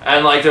 Yeah.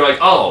 And like they're like,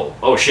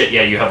 "Oh shit,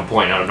 yeah, you have a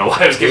point. I don't know why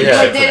I was giving you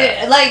shit for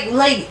that."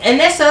 Like, and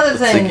that's the other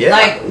thing.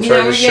 Like, you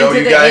know, to show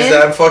you guys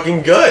that I'm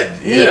fucking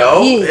good. You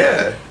know?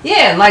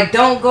 Yeah. Like,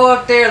 don't go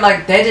up there.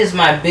 Like, that is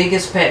my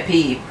biggest pet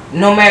peeve.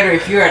 No matter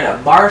if you're at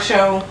a bar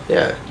show,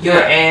 you're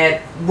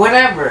at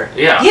whatever.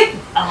 Yeah. Get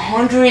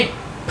 100%.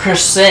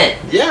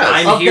 Yeah,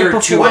 I'm here to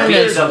be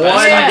the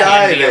best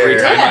I can be every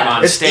time I'm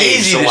on stage.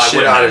 It's easy to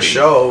shit on a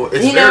show.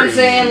 It's you know what I'm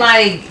saying?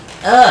 Like,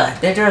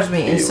 that drives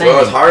me insane.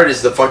 What's hard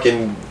is to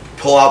fucking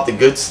pull out the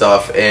good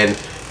stuff and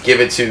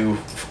give it to...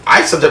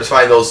 I sometimes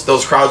find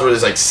those crowds where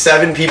there's like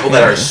 7 people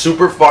that are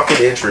super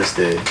fucking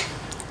interested.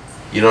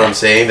 You know what I'm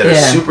saying? That are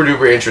super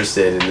duper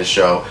interested in the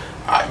show.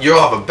 You'll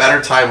have a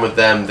better time with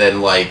them than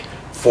like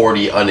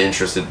 40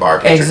 uninterested bar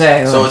pitchers.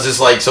 Exactly. So it's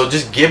just like,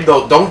 just give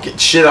those, don't get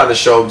shit on the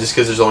show just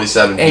because there's only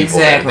 7 people.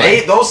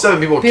 Exactly. Those 7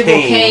 people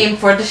came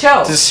for the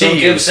show. To see so you.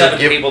 Give 7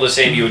 people the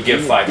same you would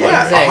give 5.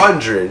 Yeah,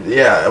 100.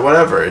 Yeah,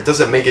 whatever. It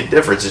doesn't make a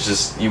difference. It's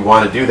just you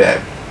want to do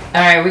that.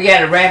 All right, we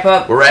got to wrap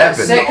up. We're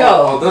wrapping.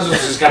 Sicko. This was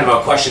just kind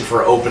of a question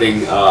for opening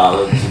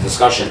the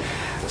discussion.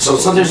 So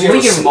sometimes you have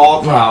a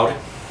small crowd.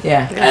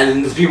 Yeah.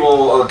 And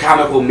people, a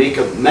comic will make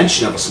a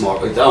mention of a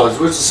small, like, oh, it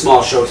was a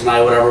small show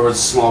tonight, whatever, it was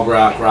a small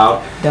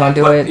crowd. Don't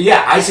do it.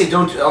 Yeah, I say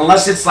don't,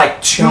 unless it's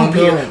like 2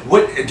 people.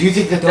 What, do you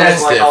think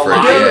that's like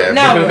different, a lot?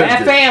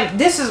 No, fam,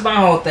 this is my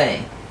whole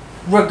thing.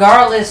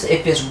 Regardless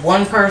if it's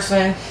 1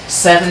 person,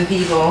 7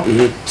 people,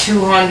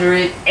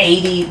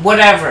 280,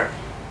 whatever.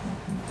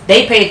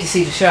 They paid to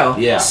see the show.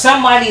 Yeah.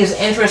 Somebody is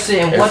interested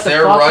in what the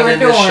fuck we're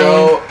doing. The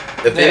show,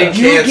 if they didn't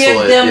cancel you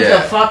give them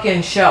the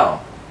fucking show.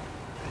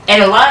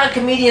 And a lot of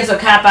comedians will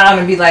cop out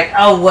and be like,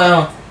 "Oh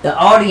well, the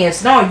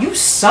audience." No, you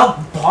suck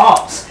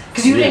balls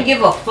because you didn't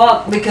give a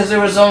fuck because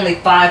there was only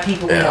 5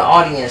 people in the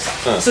audience.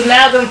 So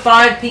now them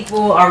 5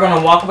 people are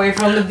gonna walk away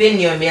from the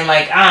venue and being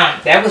like,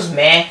 "That was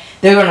mad."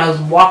 They're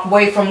gonna walk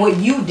away from what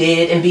you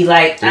did and be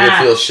like,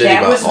 "That was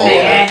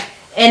mad."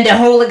 And the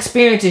whole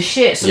experience is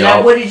shit. So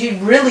now what did you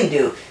really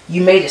do?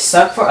 You made it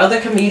suck for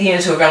other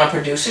comedians who are gonna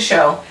produce a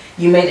show.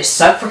 You made it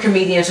suck for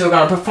comedians who are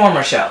gonna perform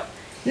a show.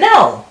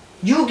 No.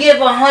 You give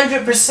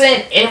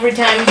 100% every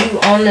time you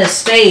on the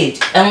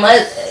stage,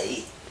 unless,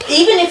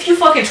 even if you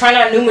fucking trying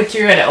out new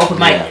material at an open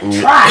mic,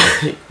 try.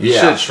 You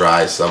should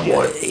try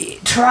somewhat.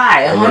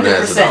 Try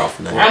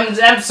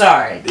 100%. I'm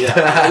sorry. Yeah.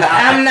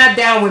 I'm not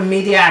down with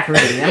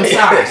mediocrity. I'm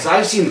sorry. So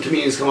I've seen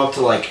comedians come up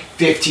to like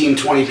 15,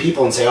 20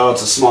 people and say, "Oh,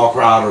 it's a small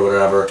crowd" or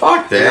whatever.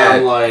 Fuck that. And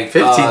I'm like,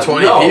 15,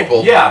 20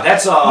 people. Yeah,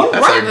 that's a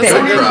good crowd.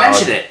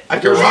 Mention it. I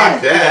can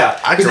rock that. Yeah.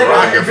 I can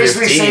rock it.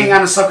 Basically saying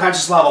on a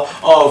subconscious level,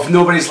 "Oh, if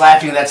nobody's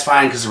laughing, that's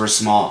fine because we're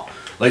small."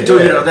 Like,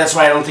 dude, you know, that's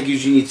why I don't think you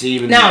need to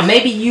even. No,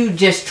 maybe you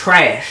just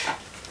trash.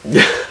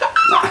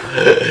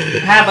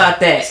 How about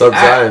that?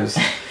 Sometimes.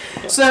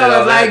 So,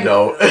 on that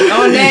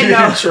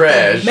note,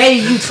 trash. Maybe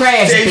you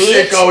trash,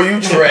 bitch. Sicko, you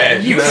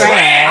trash. You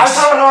trash. I was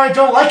telling her I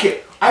don't like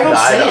it. I don't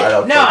say it.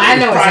 I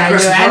know it's not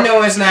you. I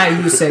know it's not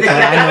you, Sicko.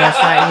 I know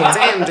it's not you.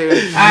 Damn,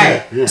 dude.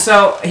 Alright,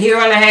 so here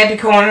on the Happy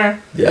Corner,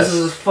 this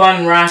was a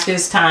fun,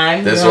 raucous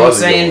time. This you know what I'm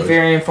saying?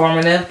 Very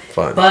informative.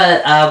 Fun.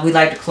 But we'd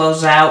like to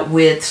close out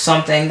with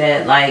something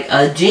that, like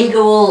a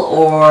jingle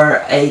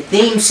or a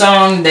theme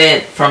song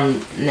that,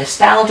 from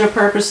nostalgia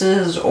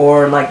purposes,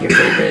 or like your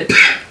favorite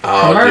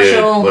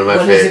commercial.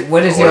 Dude.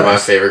 One of my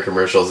favorite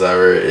commercials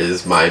ever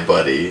is My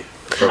Buddy.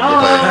 from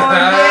the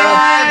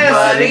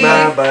buddy,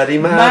 my buddy,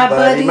 my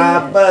buddy, my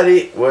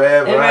buddy.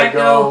 Wherever I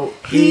go,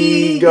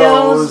 he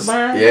goes.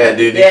 Yeah,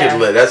 dude, you can.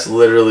 That's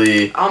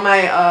literally. All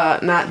my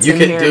not. You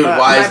can, dude.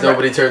 Why has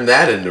nobody turned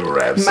that into a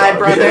rap song? My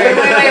brother. Wait.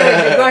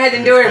 Go ahead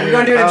and do it. We're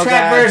gonna do the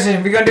trap version.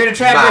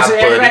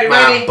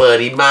 Everybody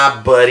ready?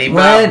 My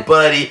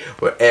buddy.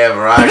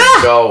 Wherever I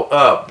go,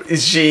 up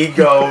she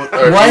goes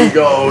or he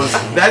goes.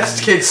 That's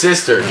Kid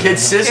Sister. Kid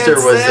Sister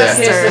was that.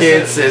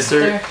 Kid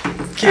Sister.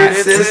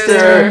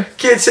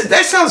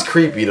 That sounds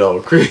creepy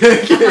though. Kid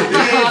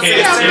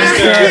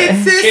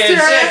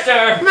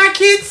Sister. My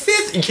Kid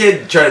Sister. You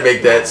can't try to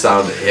make that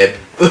sound hip.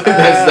 That's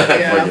not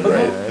fucking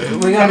right.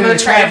 We're gonna do the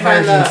trap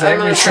version.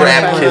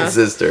 Trap Kid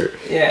Sister.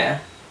 Yeah.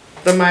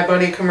 The My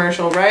Buddy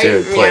commercial, right?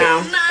 Dude, play.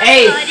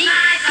 Hey.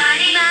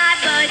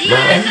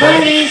 My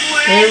buddy,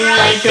 wherever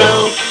I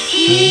go,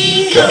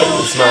 he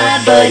goes. My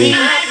buddy,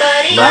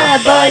 my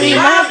buddy,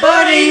 my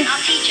buddy.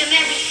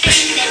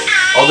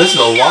 Oh, this is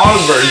the long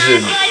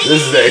version.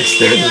 This is the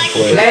extended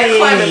play. They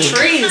climb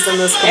trees in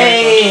this commercial.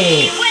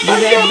 Hey, do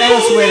that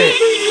bounce with it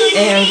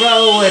and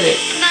roll with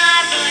it.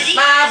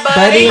 My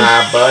buddy,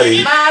 my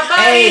buddy, my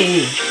buddy,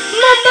 hey,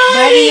 my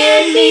buddy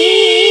and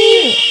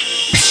me.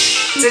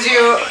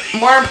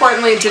 More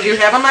importantly, did you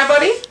have a My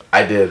Buddy?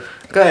 I did.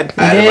 Good.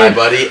 I had my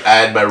buddy. I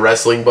had my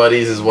wrestling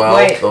buddies as well.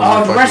 Wait,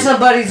 wrestling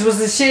buddies was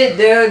the shit,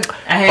 dude.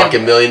 I had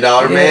fucking $1 Million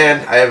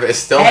Man. I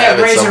still have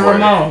it Razor somewhere.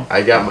 Ramon.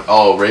 I got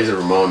Razor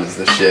Ramon is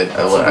the shit.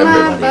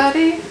 My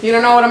buddy. You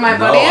don't know what a My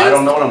Buddy is? No, I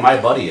don't know what a My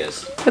Buddy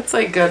is. It's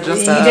like good.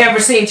 Just you never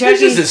seen Chucky?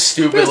 It's just a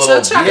stupid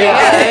little.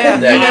 Yeah.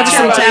 You never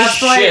seen Child's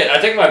Play? Shit, I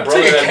think my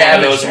brother had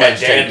one of those. My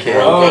dad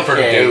broke for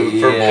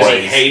boys.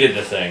 He hated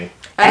the thing.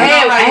 I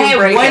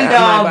had one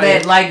dog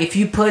that, like, if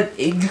you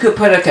could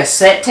put a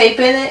cassette tape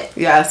in it.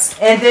 Yes.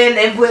 And then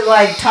it would,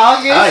 like,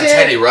 talk and shit.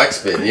 Teddy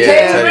Ruxpin. Yeah.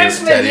 Teddy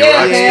Ruxpin.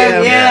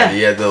 Yeah.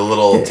 You had the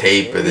little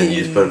tape, and then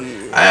you just put.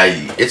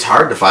 It's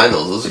hard to find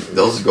those.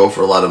 Those go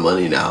for a lot of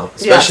money now,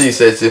 especially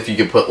since if you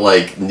could put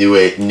like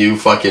new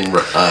fucking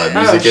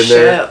music in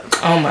there.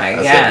 Oh my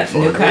god,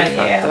 new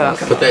Kanye. I'm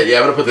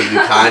gonna put the new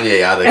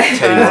Kanye out of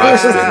Teddy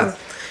Ruxpin.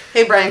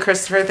 Hey, Bryan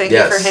Christopher, thank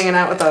you for hanging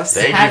out with us.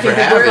 Thank you for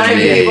having me. Where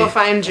can people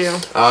find you?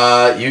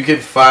 You can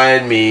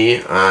find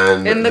me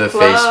on the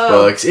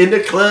Facebooks. In the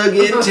club,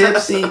 getting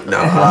tipsy.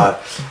 Yeah,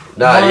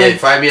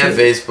 find me on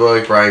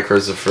Facebook, Bryan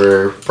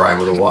Christopher, Bryan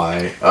with a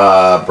Y.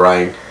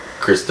 Bryan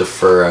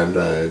Christopher,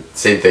 and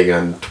same thing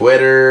on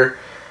Twitter.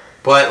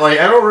 But like,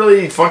 I don't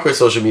really fuck with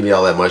social media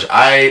all that much.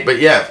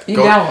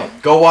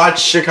 Go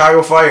watch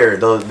Chicago Fire,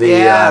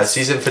 the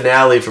season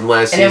finale from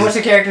last season. And then what's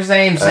the character's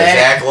name?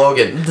 Zach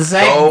Logan.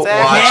 Go watch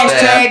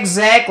that.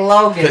 Zach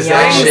Logan. Because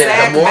that shit,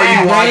 the more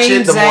you watch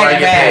it, the more I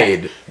get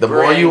paid. The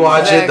more you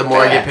watch it, the more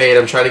I get paid.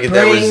 I'm trying to get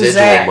that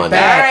residual money.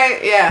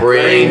 Alright, yeah.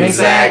 Bring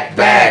Zach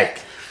back.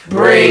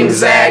 Bring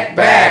Zach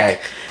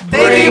back.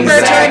 Thank you for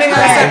joining us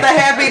at the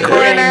Happy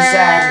Corner.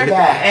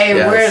 Hey,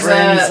 where's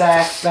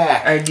Zach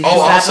back?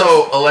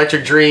 Also,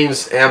 Electric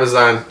Dreams,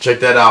 Amazon. Check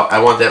that out. I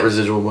want that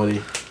residual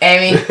money.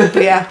 Amy.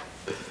 Yeah.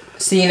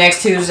 See you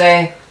next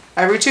Tuesday.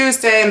 Every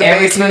Tuesday in the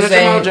basement of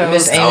Mojo's.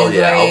 Miss Amy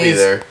Blaze. I'll be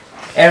there.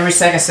 Every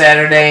second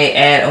Saturday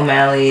at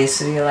O'Malley's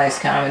City Lights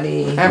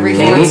Comedy. Every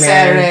fourth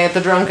Saturday at the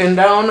Drunken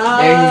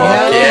Donut. There you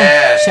go.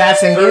 Yeah.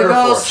 Shots and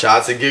giggles.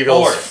 Shots and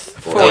giggles.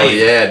 Fourth. Oh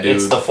yeah, dude.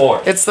 It's the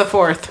fourth. It's the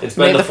fourth. It's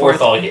been the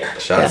fourth all year.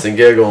 Shots and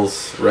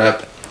giggles.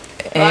 Rep.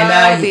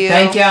 And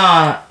thank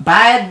y'all.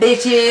 Bye,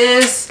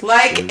 bitches.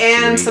 Like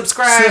and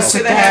subscribe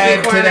to the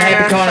Happy Corner.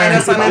 Find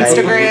us on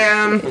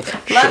Instagram.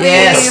 Love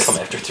you. Come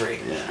after 3.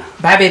 Yeah.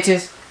 Bye,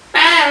 bitches.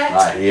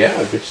 Bye.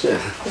 Yeah, good shit.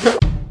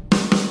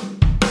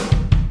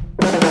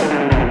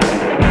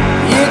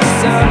 It's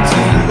time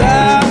to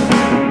laugh,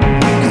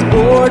 'cause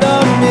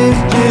boredom is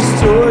just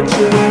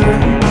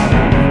torture.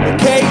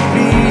 KB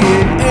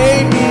and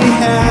Amy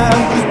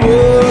have just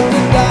what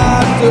the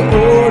doctor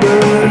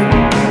ordered.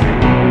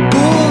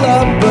 Pull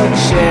up, but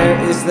share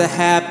is the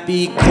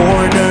happy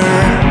corner.